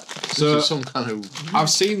 I'm like, this is some kind of. I've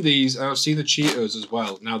seen these, and I've seen the Cheetos as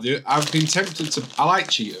well. Now, I've been tempted to. I like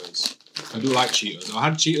Cheetos. I do like Cheetos. I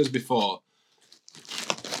had Cheetos before,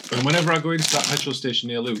 and whenever I go into that petrol station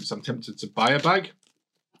near Luke's, I'm tempted to buy a bag.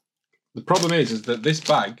 The problem is that this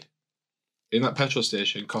bag in that petrol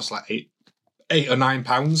station costs like £8 or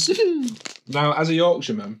 £9. Now, as a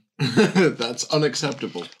Yorkshireman, that's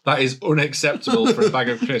unacceptable. That is unacceptable for a bag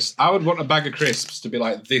of crisps. I would want a bag of crisps to be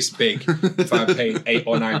like this big if I paid £8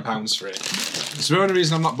 or £9 for it. It's the only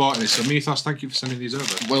reason I'm not bought this. So, Mythos, thank you for sending these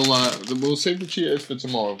over. We'll save the Cheetos for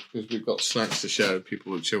tomorrow because we've got snacks to share with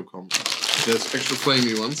people at Chillcom. There's extra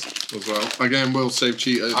flamey ones as well. Again, we'll save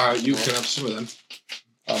Cheetos. You can have some of them.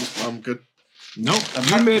 I'm good. No,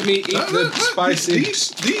 you made me eat the spicy.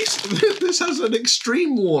 This has an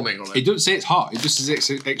extreme warning on it. It doesn't say it's hot. It just says it's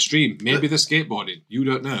extreme. Maybe the skateboarding. You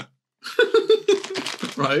don't know.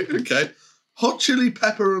 Right, okay. Hot chili,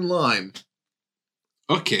 pepper and lime.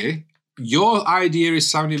 Okay. Your idea is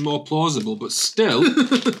sounding more plausible, but still... This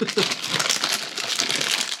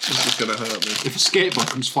is going to hurt me. If a skateboard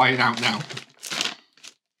comes flying out now...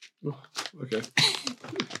 Okay.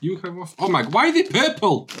 You come off. Oh my! Why are they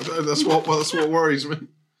purple? That's what worries me. Do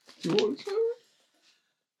you want to?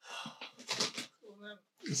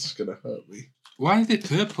 This is gonna hurt me. Why are they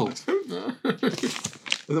purple? I don't know.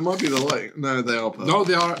 There might be the light. No, they are purple. No,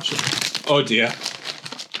 they are actually. Oh dear.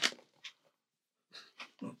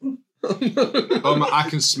 Oh my! I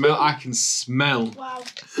can smell. Wow.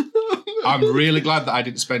 I'm really glad that I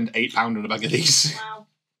didn't spend £8 on a bag of these. Wow.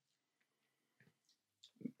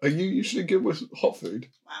 Are you usually good with hot food?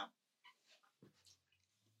 Wow.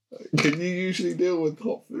 Can you usually deal with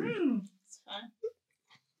hot food? It's fine.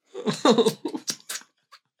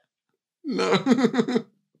 No.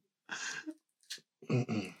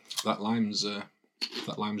 That lime's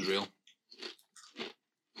real.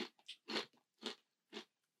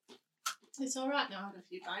 It's all right now. I had a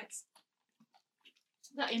few bites.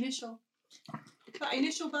 That initial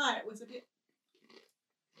bite was a bit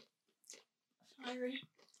fiery.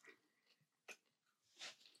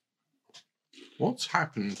 What's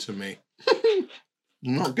happened to me? I'm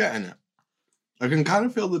not getting it. I can kind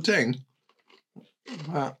of feel the ting.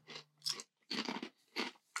 But...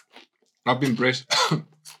 I've been braced.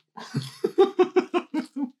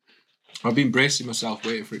 I've been bracing myself,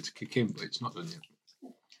 waiting for it to kick in, but it's not done yet.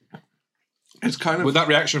 It's kind of... With that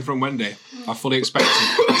reaction from Wendy, I fully expected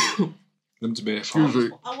them to be...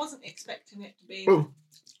 I wasn't expecting it to be...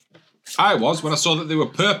 I was, when I saw that they were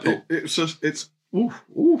purple. It's just... It's...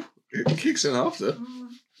 Ooh. It kicks in after.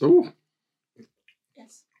 Ooh.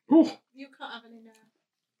 Yes. Ooh. You can't have any now.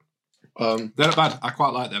 They're not bad. I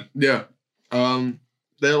quite like them. Yeah.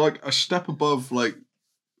 They're like a step above, like,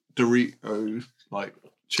 Doritos, like,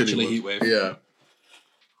 chili heat wave. Yeah.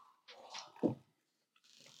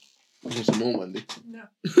 Want some more, Wendy? No.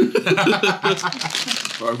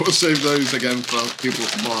 Right, we'll save those again for people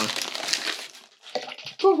tomorrow.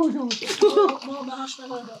 Oh my god. More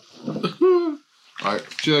marshmallow. Right,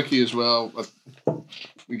 jerky as well.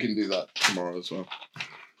 We can do that tomorrow as well.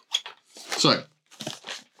 So,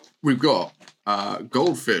 we've got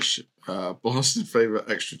goldfish, blasted flavour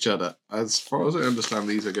extra cheddar. As far as I understand,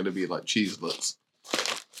 these are going to be like cheeselets.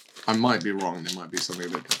 I might be wrong. There might be something a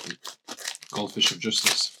bit different. Goldfish of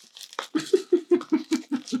justice.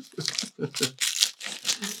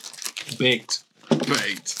 Baked.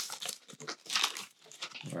 Right.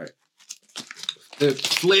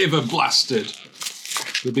 Flavour blasted.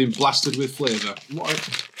 They've been blasted with flavour.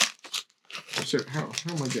 So how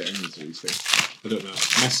am I getting into these things? I don't know.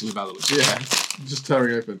 Messing about it. Yeah, just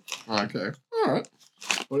tearing open. Okay. All right.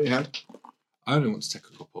 What do you have? I only want to take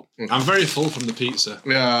a couple. I'm very full from the pizza.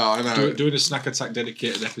 Yeah, I know. Doing a snack attack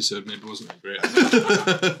dedicated episode maybe wasn't that great.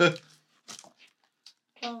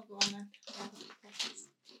 Oh, go on then.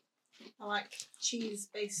 I like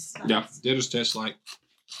cheese-based snacks. Yeah, they just taste like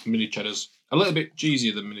mini cheddars. A little bit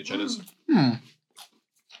cheesier than mini cheddars.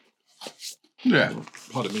 Yeah.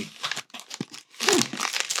 Pardon me.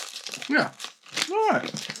 Yeah. All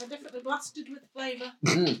right. They're definitely blasted with flavour.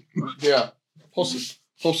 Yeah.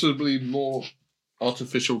 Possibly more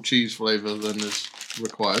artificial cheese flavour than is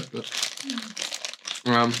required, but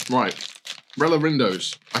right.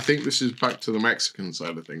 Relerindos. I think this is back to the Mexican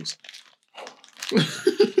side of things.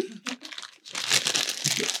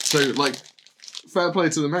 So, like, fair play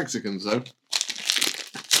to the Mexicans, though.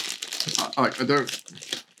 I don't...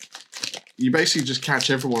 You basically just catch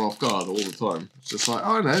everyone off guard all the time. It's just like,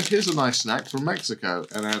 oh no, here's a nice snack from Mexico,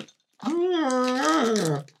 and then,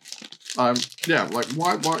 yeah, like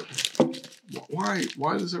why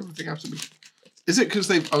does everything have to be? Is it because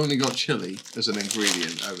they've only got chili as an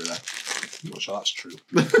ingredient over there? I'm not sure that's true.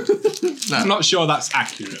 No. I'm not sure that's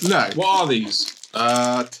accurate. No. What are these?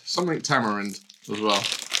 Something tamarind as well.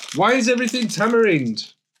 Why is everything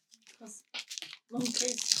tamarind? Because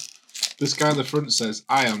monkeys. This guy in the front says,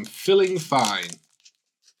 I am feeling fine.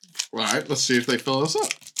 Right, let's see if they fill us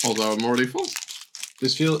up. Although I'm already full.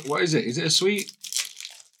 What is it? Is it a sweet?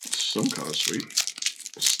 Some kind of sweet.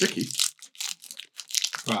 Sticky.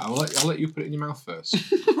 Right, I'll let you put it in your mouth first.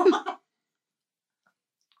 Is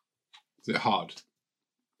it hard?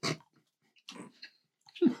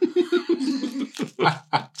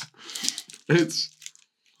 It's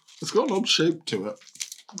got an odd shape to it.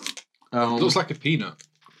 It looks like a peanut.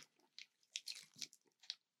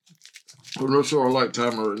 I'm not sure I like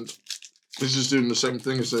tamarind. This is doing the same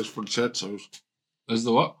thing as those flachetzos. As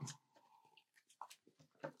the what?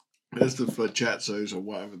 As the flachetzos or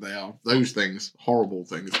whatever they are. Those things. Horrible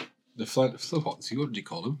things. What do you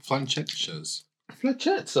call them? Flanchechas.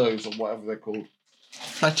 Flachetzos or whatever they're called.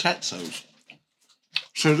 Flachetzos.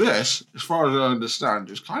 So this, as far as I understand,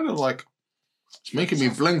 is kind of like... It's making me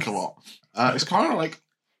blink a lot. It's kind of like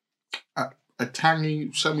a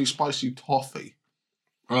tangy, semi-spicy toffee.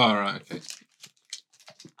 Oh, right, okay.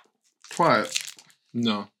 Try it.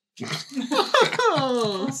 No.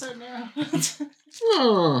 Also no.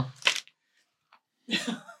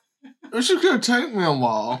 This is going to take me a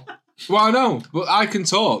while. Well, I know, but I can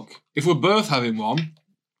talk. If we're both having one,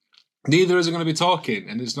 neither of us are going to be talking,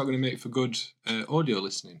 and it's not going to make for good audio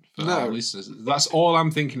listening for our listeners. That's all I'm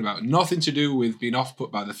thinking about. Nothing to do with being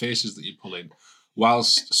off-put by the faces that you pull in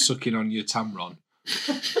whilst sucking on your Tamron.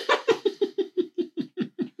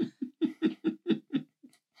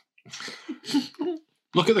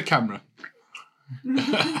 Look at the camera.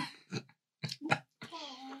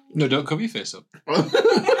 No, don't cover your face up.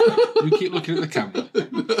 You keep looking at the camera.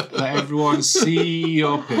 Let everyone see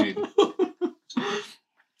your pain.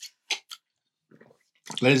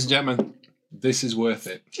 Ladies and gentlemen, this is worth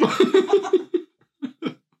it.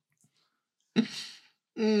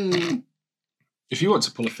 If you want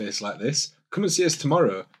to pull a face like this, come and see us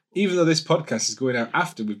tomorrow, even though this podcast is going out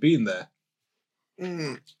after we've been there.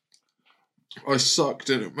 I sucked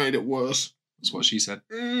and it made it worse. That's what she said.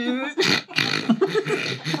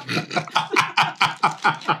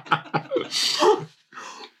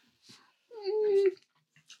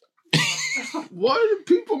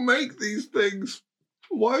 make these things?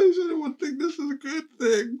 Why does anyone think this is a good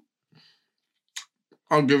thing?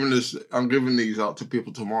 I'm giving these out to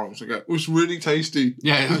people tomorrow. So it was really tasty.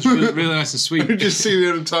 Yeah, it's really, really nice and sweet. You just see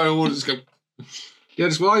the entire audience go. Yeah,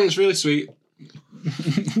 it's really sweet. You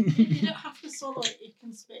don't have to swallow it. You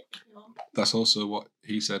can spit if you want. That's also what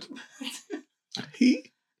he said.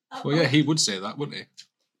 He? Well, yeah, he would say that, wouldn't he?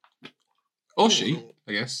 Or she,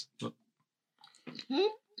 I guess. But...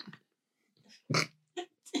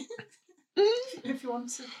 If you want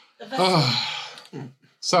to.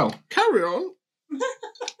 So, carry on.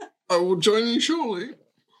 I will join you shortly.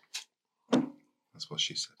 That's what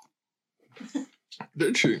she said.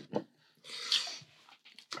 Did she?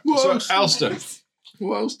 So, Elston.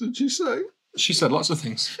 What else did she say? She said lots of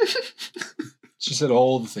things. She said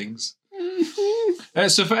all the things.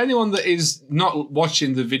 So for anyone that is not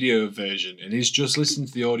watching the video version and is just listening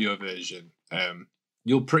to the audio version,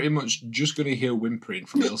 you're pretty much just going to hear whimpering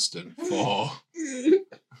from Elston for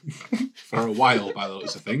a while by the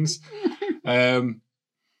looks of things.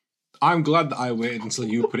 I'm glad that I waited until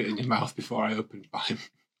you put it in your mouth before I opened mine.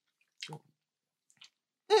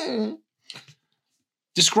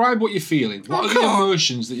 Describe what you're feeling. What are the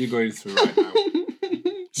emotions that you're going through right now?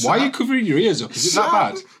 Why are you covering your ears up? Is it that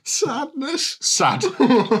bad? Sadness. Sad.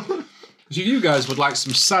 So if you guys would like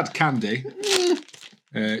some sad candy,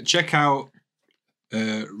 check out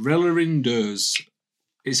Relerindos.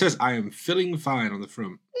 It says, I am feeling fine on the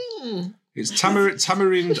front. It's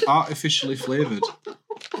tamarind artificially flavoured.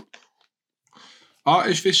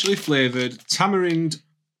 Artificially flavoured tamarind.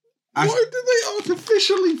 Why do they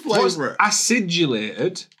artificially flavour it?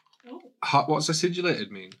 Acidulated. What's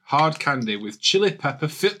acidulated mean? Hard candy with chili pepper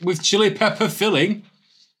filling.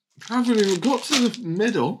 I haven't even got to the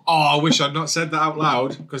middle. Oh, I wish I'd not said that out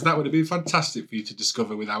loud, because that would have been fantastic for you to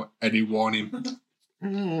discover without any warning.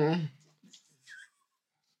 Come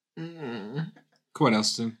on,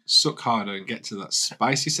 Elston. Suck harder and get to that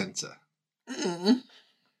spicy centre.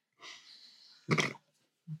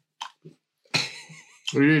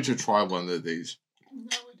 We need to try one of these.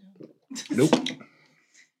 No, we don't. Nope.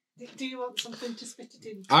 Do you want something to spit it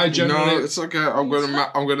in? No, it's okay. I'm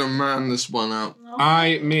gonna man this one out. No.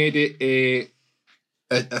 I made it a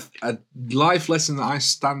life lesson that I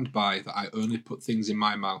stand by, that I only put things in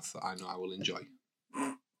my mouth that I know I will enjoy.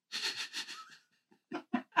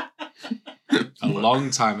 A long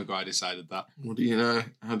time ago I decided that. What do you know?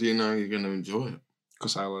 How do you know you're going to enjoy it?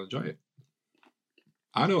 Because I will enjoy it.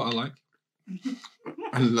 I know what I like.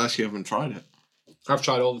 Unless you haven't tried it. I've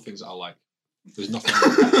tried all the things that I like. There's nothing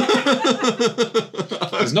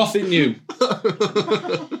There's nothing new.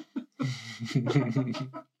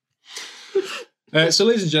 So,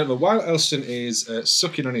 ladies and gentlemen, while Elston is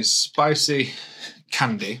sucking on his spicy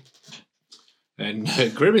candy and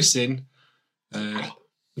grimacing,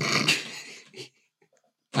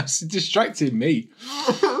 that's distracting me.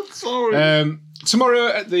 Sorry. Tomorrow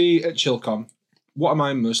at Chillcom, what am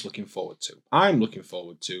I most looking forward to? I'm looking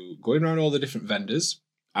forward to going around all the different vendors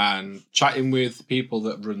and chatting with people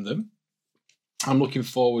that run them. I'm looking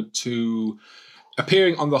forward to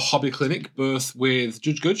appearing on the Hobby Clinic, both with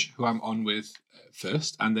Judge Gudge, who I'm on with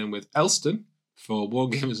first, and then with Elston for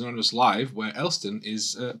Wargamers Anonymous Live, where Elston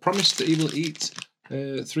is promised that he will eat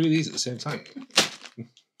 3 of these at the same time.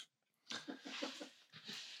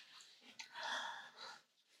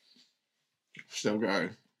 Still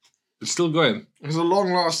going. It's still going. It's a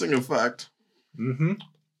long-lasting effect. Mm-hmm.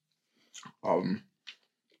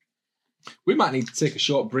 We might need to take a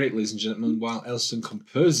short break, ladies and gentlemen, while Elston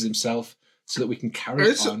composes himself so that we can carry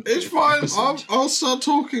on. It's fine. I'll start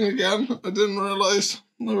talking again. I didn't realise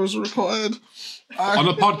that was required. On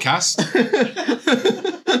a podcast.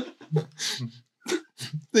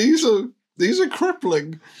 These are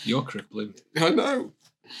crippling. You're crippling. I know.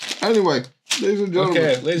 Anyway, ladies and gentlemen.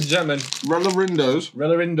 Okay, ladies and gentlemen.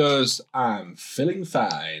 Relerindos, I'm feeling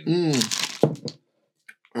fine.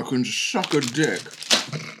 I can suck a dick.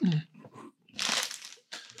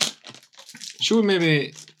 Should we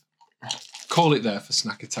maybe call it there for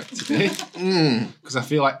Snack Attack today? Because I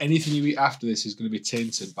feel like anything you eat after this is going to be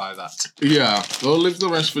tainted by that. Yeah, we'll leave the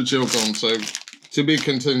rest for ChillCon, so to be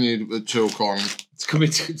continued with ChillCon. It's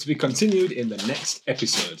coming to be continued in the next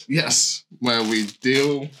episode. Yes, where we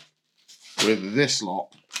deal with this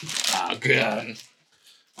lot again.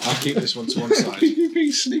 I'll keep this one to one side. You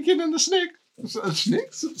be sneaking in the snake.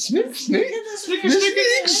 Snicks? Snicks?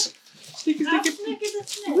 Snicks? Sneaky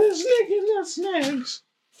the snakes.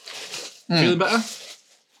 Feeling better?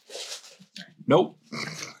 Nope.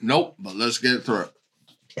 Nope, but let's get through it.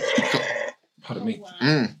 Pardon me.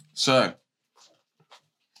 Wow. So,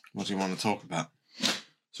 what do you want to talk about?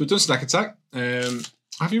 So we've done Snack Attack.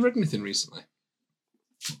 Have you read anything recently?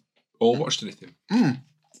 Or watched anything?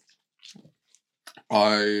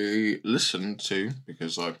 I listened to,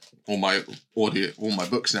 because all my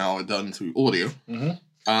books now are done through audio.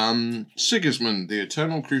 Sigismund, the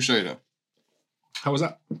Eternal Crusader. How was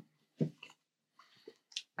that?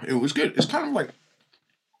 It was good. It's kind of like,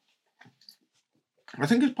 I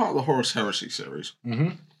think it's part of the Horus Heresy series.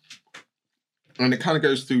 And it kind of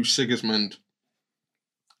goes through Sigismund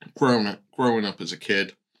growing up as a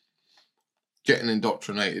kid, getting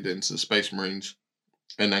indoctrinated into the Space Marines,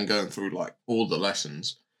 and then going through like all the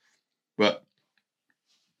lessons. But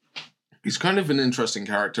he's kind of an interesting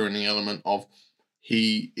character in the element of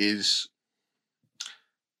he is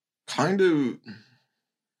kind of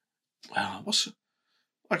what's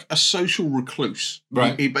like a social recluse.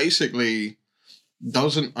 Right. He basically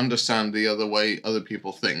doesn't understand the other way other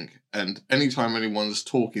people think, and anytime anyone's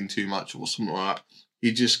talking too much or something like that,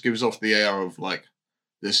 he just gives off the air of like,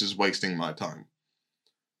 this is wasting my time.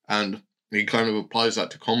 And he kind of applies that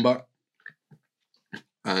to combat.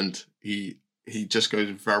 And he just goes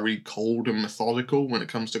very cold and methodical when it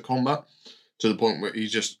comes to combat, to the point where he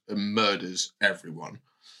just murders everyone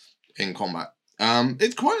in combat.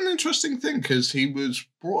 It's quite an interesting thing, because he was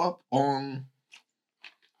brought up on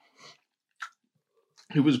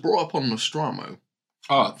Nostromo.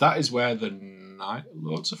 Oh, that is where the Night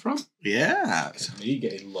Lords are from? Yeah. Me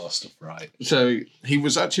getting lost stuff right. So he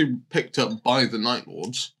was actually picked up by the Night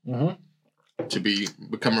Lords to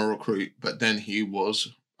become a recruit, but then he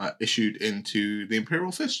was issued into the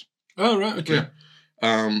Imperial Fist. Oh, right, okay.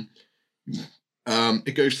 Yeah.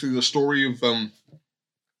 It goes through the story of,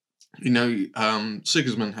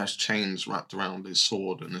 Sigismund has chains wrapped around his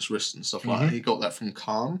sword and his wrist and stuff like that. He got that from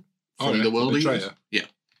Khan, from the World Eaters. Yeah.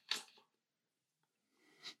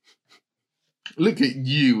 Look at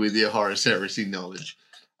you with your Horus Heresy knowledge.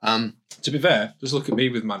 To be fair, just look at me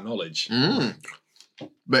with my knowledge.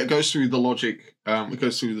 But it goes through the logic. It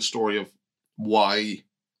goes through the story of why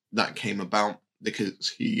that came about, because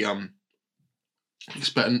he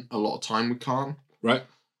spent a lot of time with Khan, right?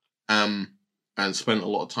 And spent a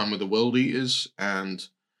lot of time with the World Eaters, and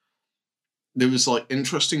there was like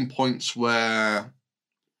interesting points where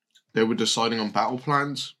they were deciding on battle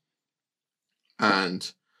plans,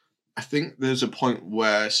 and I think there's a point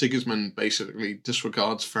where Sigismund basically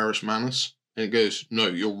disregards Ferrus Manus and goes, "No,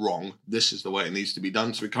 you're wrong. This is the way it needs to be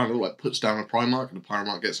done." So he kind of like puts down a Primarch, and the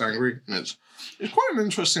Primarch gets angry, and it's quite an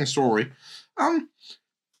interesting story.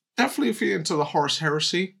 Definitely if you're into the Horus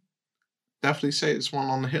Heresy, definitely say it's one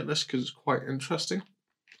on the hit list, because it's quite interesting.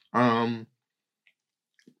 You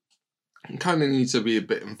kind of need to be a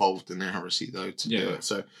bit involved in the heresy though to do it.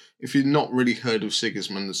 So if you've not really heard of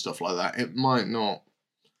Sigismund and stuff like that, it might not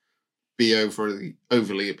be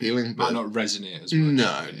overly appealing. Might not resonate as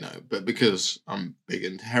much. No. But because I'm big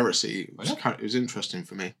into heresy, it was interesting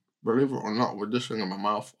for me. Believe it or not, with this thing in my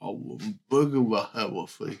mouth, I will bugger the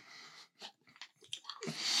heresy.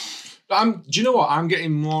 Do you know what? I'm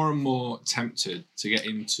getting more and more tempted to get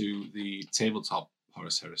into the tabletop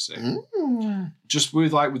Horus Heresy. Just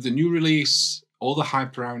with the new release, all the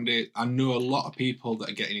hype around it. I know a lot of people that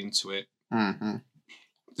are getting into it.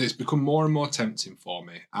 It's become more and more tempting for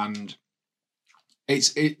me, and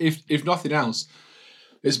if nothing else,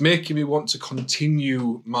 it's making me want to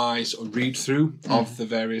continue my sort of read through of the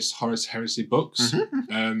various Horus Heresy books.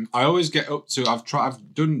 I always get up to. I've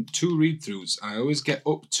done 2 read throughs. I always get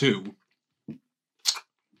up to.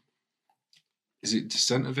 Is it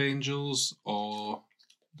Descent of Angels or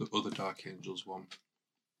the other Dark Angels one?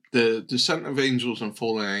 The Descent of Angels and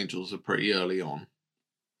Fallen Angels are pretty early on.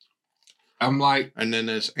 I'm like... And then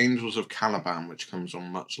there's Angels of Caliban, which comes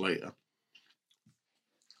on much later.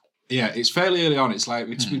 Yeah, it's fairly early on. It's like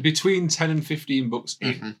between 10 and 15 books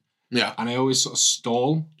in. Yeah. And I always sort of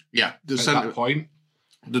stall at that point.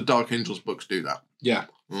 The Dark Angels books do that. Yeah.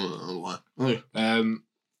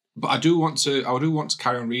 But I do want to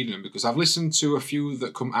carry on reading them, because I've listened to a few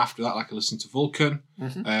that come after that. Like I listened to Vulcan.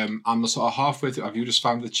 I'm sort of halfway through. Have you just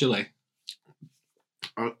found the chili?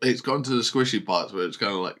 It's gone to the squishy parts where it's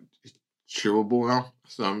kind of like chewable now.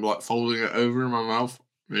 So I'm like folding it over in my mouth,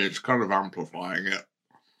 and it's kind of amplifying it.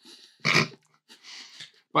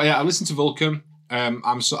 But yeah, I listened to Vulcan.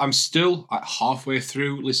 I'm still like halfway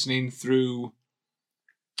through listening through.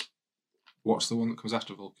 What's the one that comes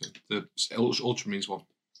after Vulcan? The Ultramarines one.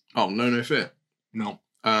 Oh, No Fear. No.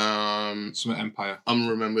 Summit Empire.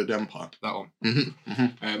 Unremembered Empire. That one.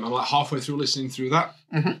 I'm like halfway through listening through that.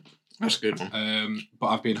 That's a good one. But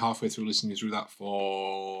I've been halfway through listening through that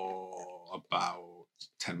for about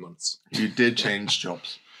 10 months. You did change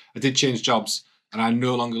jobs. I did change jobs, and I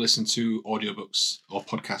no longer listen to audiobooks or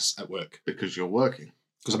podcasts at work. Because you're working.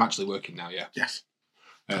 Because I'm actually working now, yeah. Yes.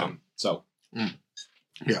 So. Yeah.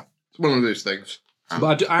 It's one of those things.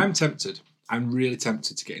 But I am tempted. I'm really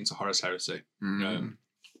tempted to get into Horus Heresy.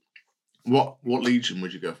 What Legion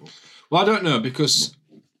would you go for? Well, I don't know, because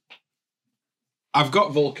I've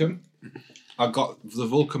got Vulcan. I've got the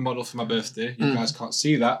Vulcan model for my birthday. You guys can't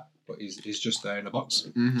see that, but he's just there in a box.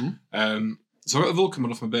 Mm-hmm. So I got the Vulcan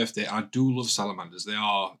model for my birthday, and I do love salamanders. They're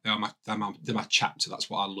my chapter. That's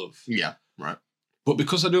what I love. Yeah, right. But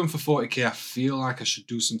because I do them for 40k, I feel like I should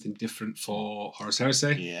do something different for Horus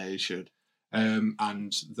Heresy. Yeah, you should.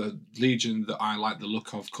 And the Legion that I like the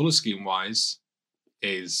look of, colour scheme wise,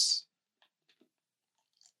 is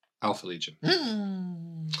Alpha Legion.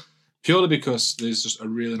 Purely because there's just a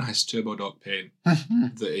really nice turbo dog paint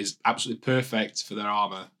that is absolutely perfect for their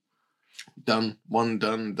armour. Done.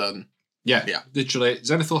 Done. Yeah. Literally,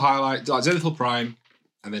 Zenithal highlight, like Zenithal Prime,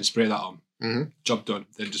 and then spray that on. Mm-hmm. Job done.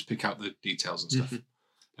 Then just pick out the details and stuff.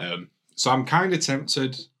 So I'm kind of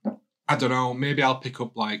tempted. I don't know. Maybe I'll pick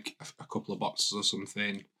up like a couple of boxes or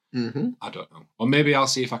something. Mm-hmm. I don't know. Or maybe I'll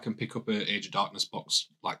see if I can pick up a Age of Darkness box,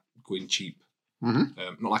 like going cheap.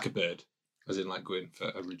 Mm-hmm. Not like a bird, as in like going for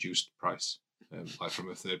a reduced price, like from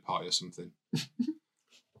a third party or something.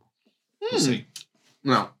 We'll see.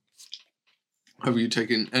 Now, have you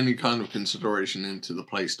taken any kind of consideration into the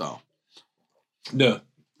play style? No.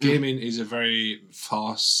 Gaming is a very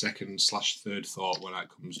far second/third thought when it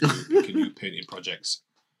comes to picking new painting projects.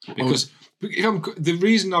 Because the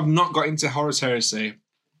reason I've not got into Horus Heresy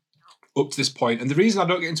up to this point, and the reason I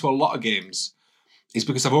don't get into a lot of games, is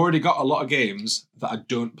because I've already got a lot of games that I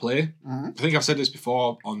don't play. Mm-hmm. I think I've said this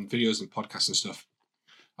before on videos and podcasts and stuff.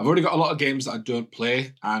 I've already got a lot of games that I don't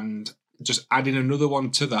play, and just adding another one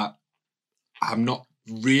to that, I'm not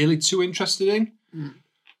really too interested in. Mm.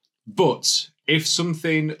 But if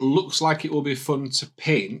something looks like it will be fun to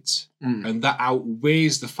paint, and that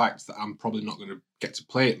outweighs the fact that I'm probably not going to get to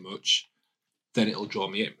play it much, then it'll draw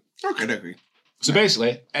me in. Okay. So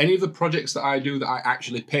basically, any of the projects that I do that I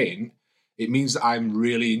actually paint, it means that I'm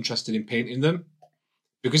really interested in painting them.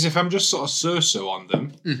 Because if I'm just sort of so-so on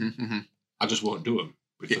them, I just won't do them.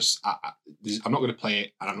 Because I'm not going to play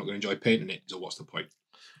it, and I'm not going to enjoy painting it, so what's the point?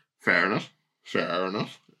 Fair enough.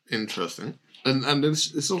 Interesting. And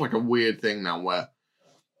it's sort of like a weird thing now where,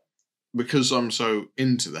 because I'm so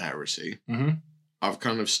into the heresy, I've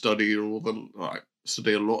kind of studied a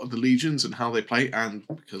lot of the legions and how they play, and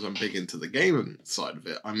because I'm big into the gaming side of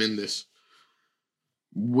it, I'm in this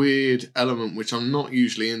weird element which I'm not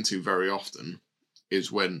usually into very often,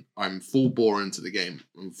 is when I'm full bore into the game,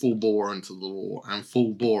 I'm full bore into the lore, and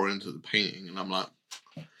full bore into the painting, and I'm like,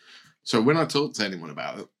 so when I talk to anyone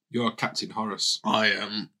about it, you're Captain Horus. I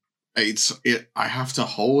am. I have to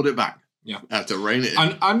hold it back. Yeah. I have to rein it in.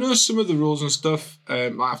 And I know some of the rules and stuff.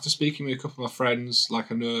 Like after speaking with a couple of my friends,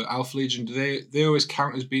 like I know Alpha Legion, they always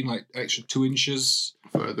count as being like an extra 2 inches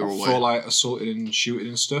further away for like assaulting and shooting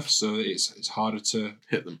and stuff. So it's harder to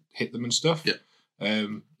hit them and stuff. Yeah.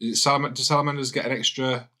 Do salamanders get an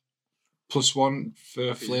extra +1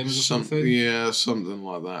 for flames or something? Yeah, something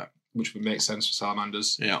like that. Which would make sense for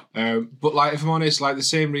salamanders. Yeah. But like, if I'm honest, like the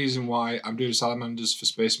same reason why I'm doing salamanders for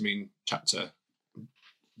Space Marine chapter,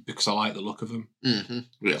 because I like the look of them. Mm-hmm.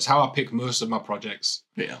 Yeah. It's how I pick most of my projects.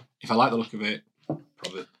 Yeah. If I like the look of it,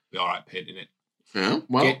 probably be all right painting it. Yeah.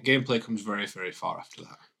 Well, gameplay comes very, very far after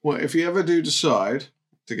that. Well, if you ever do decide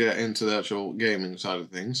to get into the actual gaming side of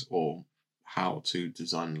things, or how to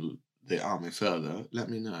design the army further, let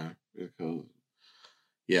me know, because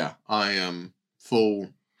I am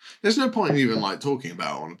full. There's no point in even like talking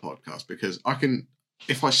about it on a podcast, because I can,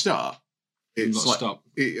 if I start, it's like stop.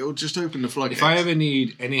 It'll just open the floodgates. If I ever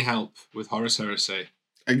need any help with Horus Heresy,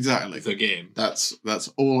 exactly the game, that's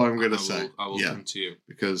all I'm gonna say. I will come to you,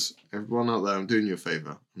 because everyone out there, I'm doing you a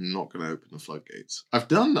favor. I'm not gonna open the floodgates. I've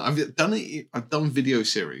done it. I've done video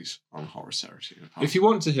series on Horus Heresy. If you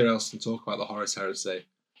want to hear Elston talk about the Horus Heresy,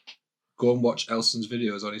 go and watch Elston's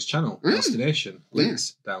videos on his channel, Destination.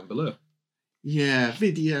 Links down below. Yeah,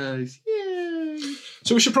 videos. Yay.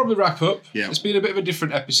 So we should probably wrap up. Yeah. It's been a bit of a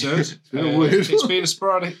different episode. It's been a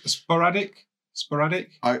sporadic.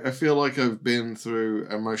 I feel like I've been through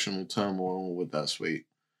emotional turmoil with that suite.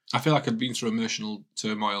 I feel like I've been through emotional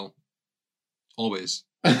turmoil always.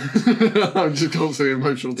 I've just gone through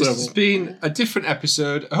emotional turmoil. It's been a different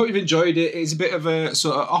episode. I hope you've enjoyed it. It's a bit of a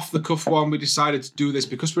sort of off-the-cuff one. We decided to do this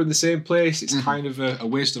because we're in the same place. It's kind of a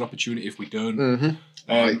wasted opportunity if we don't.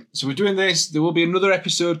 So we're doing this. There will be another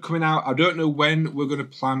episode coming out. I don't know when we're going to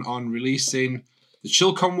plan on releasing the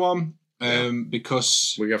Chilcon one.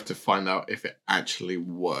 because we have to find out if it actually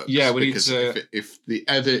works. Yeah, we because need to. If the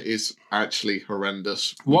edit is actually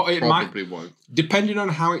horrendous, what we it probably won't. Depending on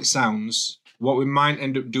how it sounds, what we might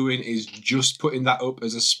end up doing is just putting that up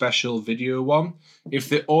as a special video one. If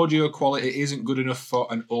the audio quality isn't good enough for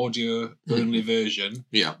an audio only version,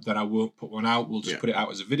 then I won't put one out. We'll just put it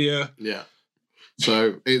out as a video. Yeah.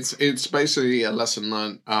 So it's basically a lesson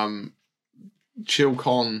learned.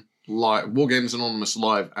 ChillCon live, War Games Anonymous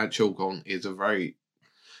live at ChillCon is a very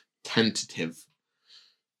tentative.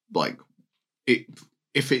 Like,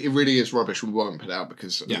 if it really is rubbish, we won't put it out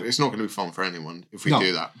because it's not going to be fun for anyone if we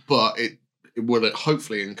do that. But it will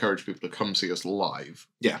hopefully encourage people to come see us live.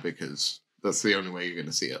 Yeah, because that's the only way you're going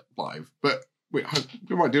to see it live. But we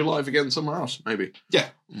might do live again somewhere else, maybe. Yeah,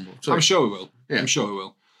 so, I'm sure we will. Yeah. I'm sure we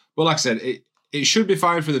will. But like I said, it should be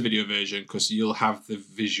fine for the video version because you'll have the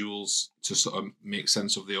visuals to sort of make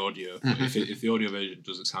sense of the audio. But if the audio version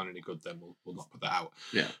doesn't sound any good, then we'll not put that out.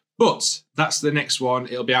 Yeah. But that's the next one.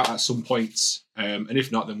 It'll be out at some point. And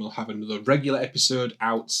if not, then we'll have another regular episode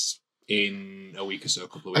out in a week or so, a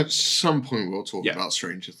couple of weeks. At some point, we'll talk about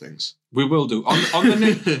Stranger Things. We will do. On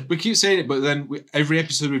the we keep saying it, but then every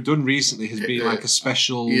episode we've done recently has been like a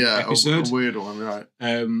special episode. A weird one, right.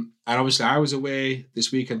 And obviously I was away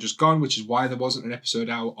this weekend just gone, which is why there wasn't an episode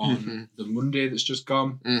out on the Monday that's just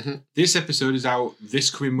gone. This episode is out this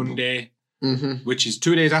coming Monday, which is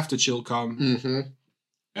 2 days after ChillCon.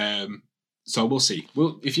 So we'll see.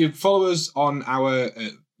 If you follow us on our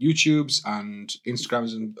YouTubes and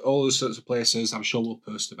Instagrams and all those sorts of places, I'm sure we'll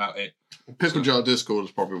post about it. Pickle Jar Discord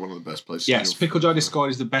is probably one of the best places. Yes, Pickle Jar Discord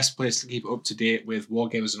is the best place to keep up to date with War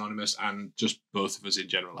Gamers Anonymous and just both of us in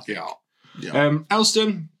general, I think. Yeah.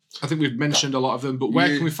 Elston, I think we've mentioned a lot of them, but where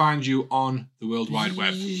can we find you on the World Wide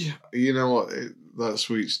Web? You know what? That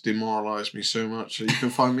tweet's demoralised me so much. So you can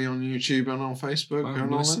find me on YouTube and on Facebook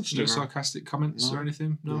and on Instagram. No sarcastic comments or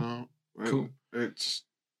anything? No. Cool.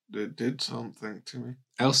 It did something to me.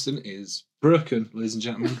 Elston is broken, ladies and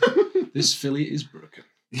gentlemen. This filly is broken.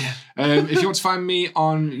 Yeah. If you want to find me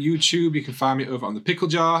on YouTube, you can find me over on the Pickle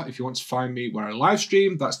Jar. If you want to find me where I live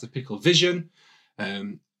stream, that's the Pickle Vision.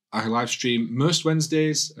 I live stream most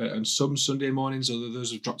Wednesdays and some Sunday mornings, although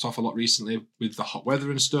those have dropped off a lot recently with the hot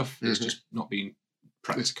weather and stuff. It's just not been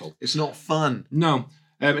practical. It's not fun. No.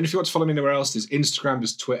 And if you want to follow me anywhere else, there's Instagram,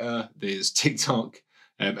 there's Twitter, there's TikTok.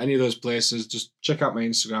 Any of those places, just check out my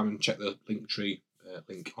Instagram and check the Linktree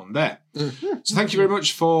link on there. So thank you very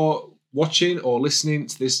much for watching or listening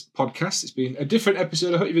to this podcast. It's been a different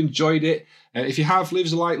episode. I hope you've enjoyed it. If you have, leave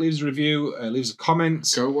us a like, leave us a review, leave us a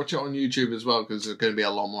comment. Go watch it on YouTube as well because it's going to be a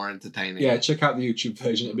lot more entertaining. Yeah, check out the YouTube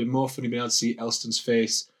version. It'll be more funny being able to see Elston's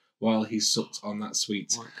face while he's sucked on that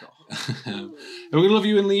sweet. Oh my God. And we're going to love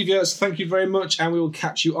you and leave you. So thank you very much, and we will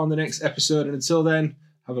catch you on the next episode. And until then,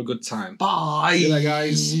 have a good time. Bye. See you later,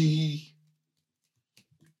 guys. Is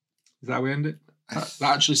that how we end it?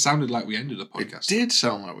 That actually sounded like we ended the podcast. It did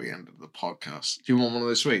sound like we ended the podcast. Do you want one of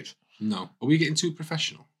those sweets? No. Are we getting too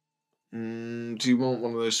professional? Do you want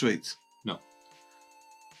one of those sweets? No.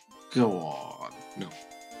 Go on. No.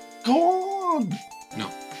 Go on.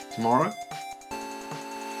 No. Tomorrow?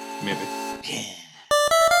 Maybe. Yeah.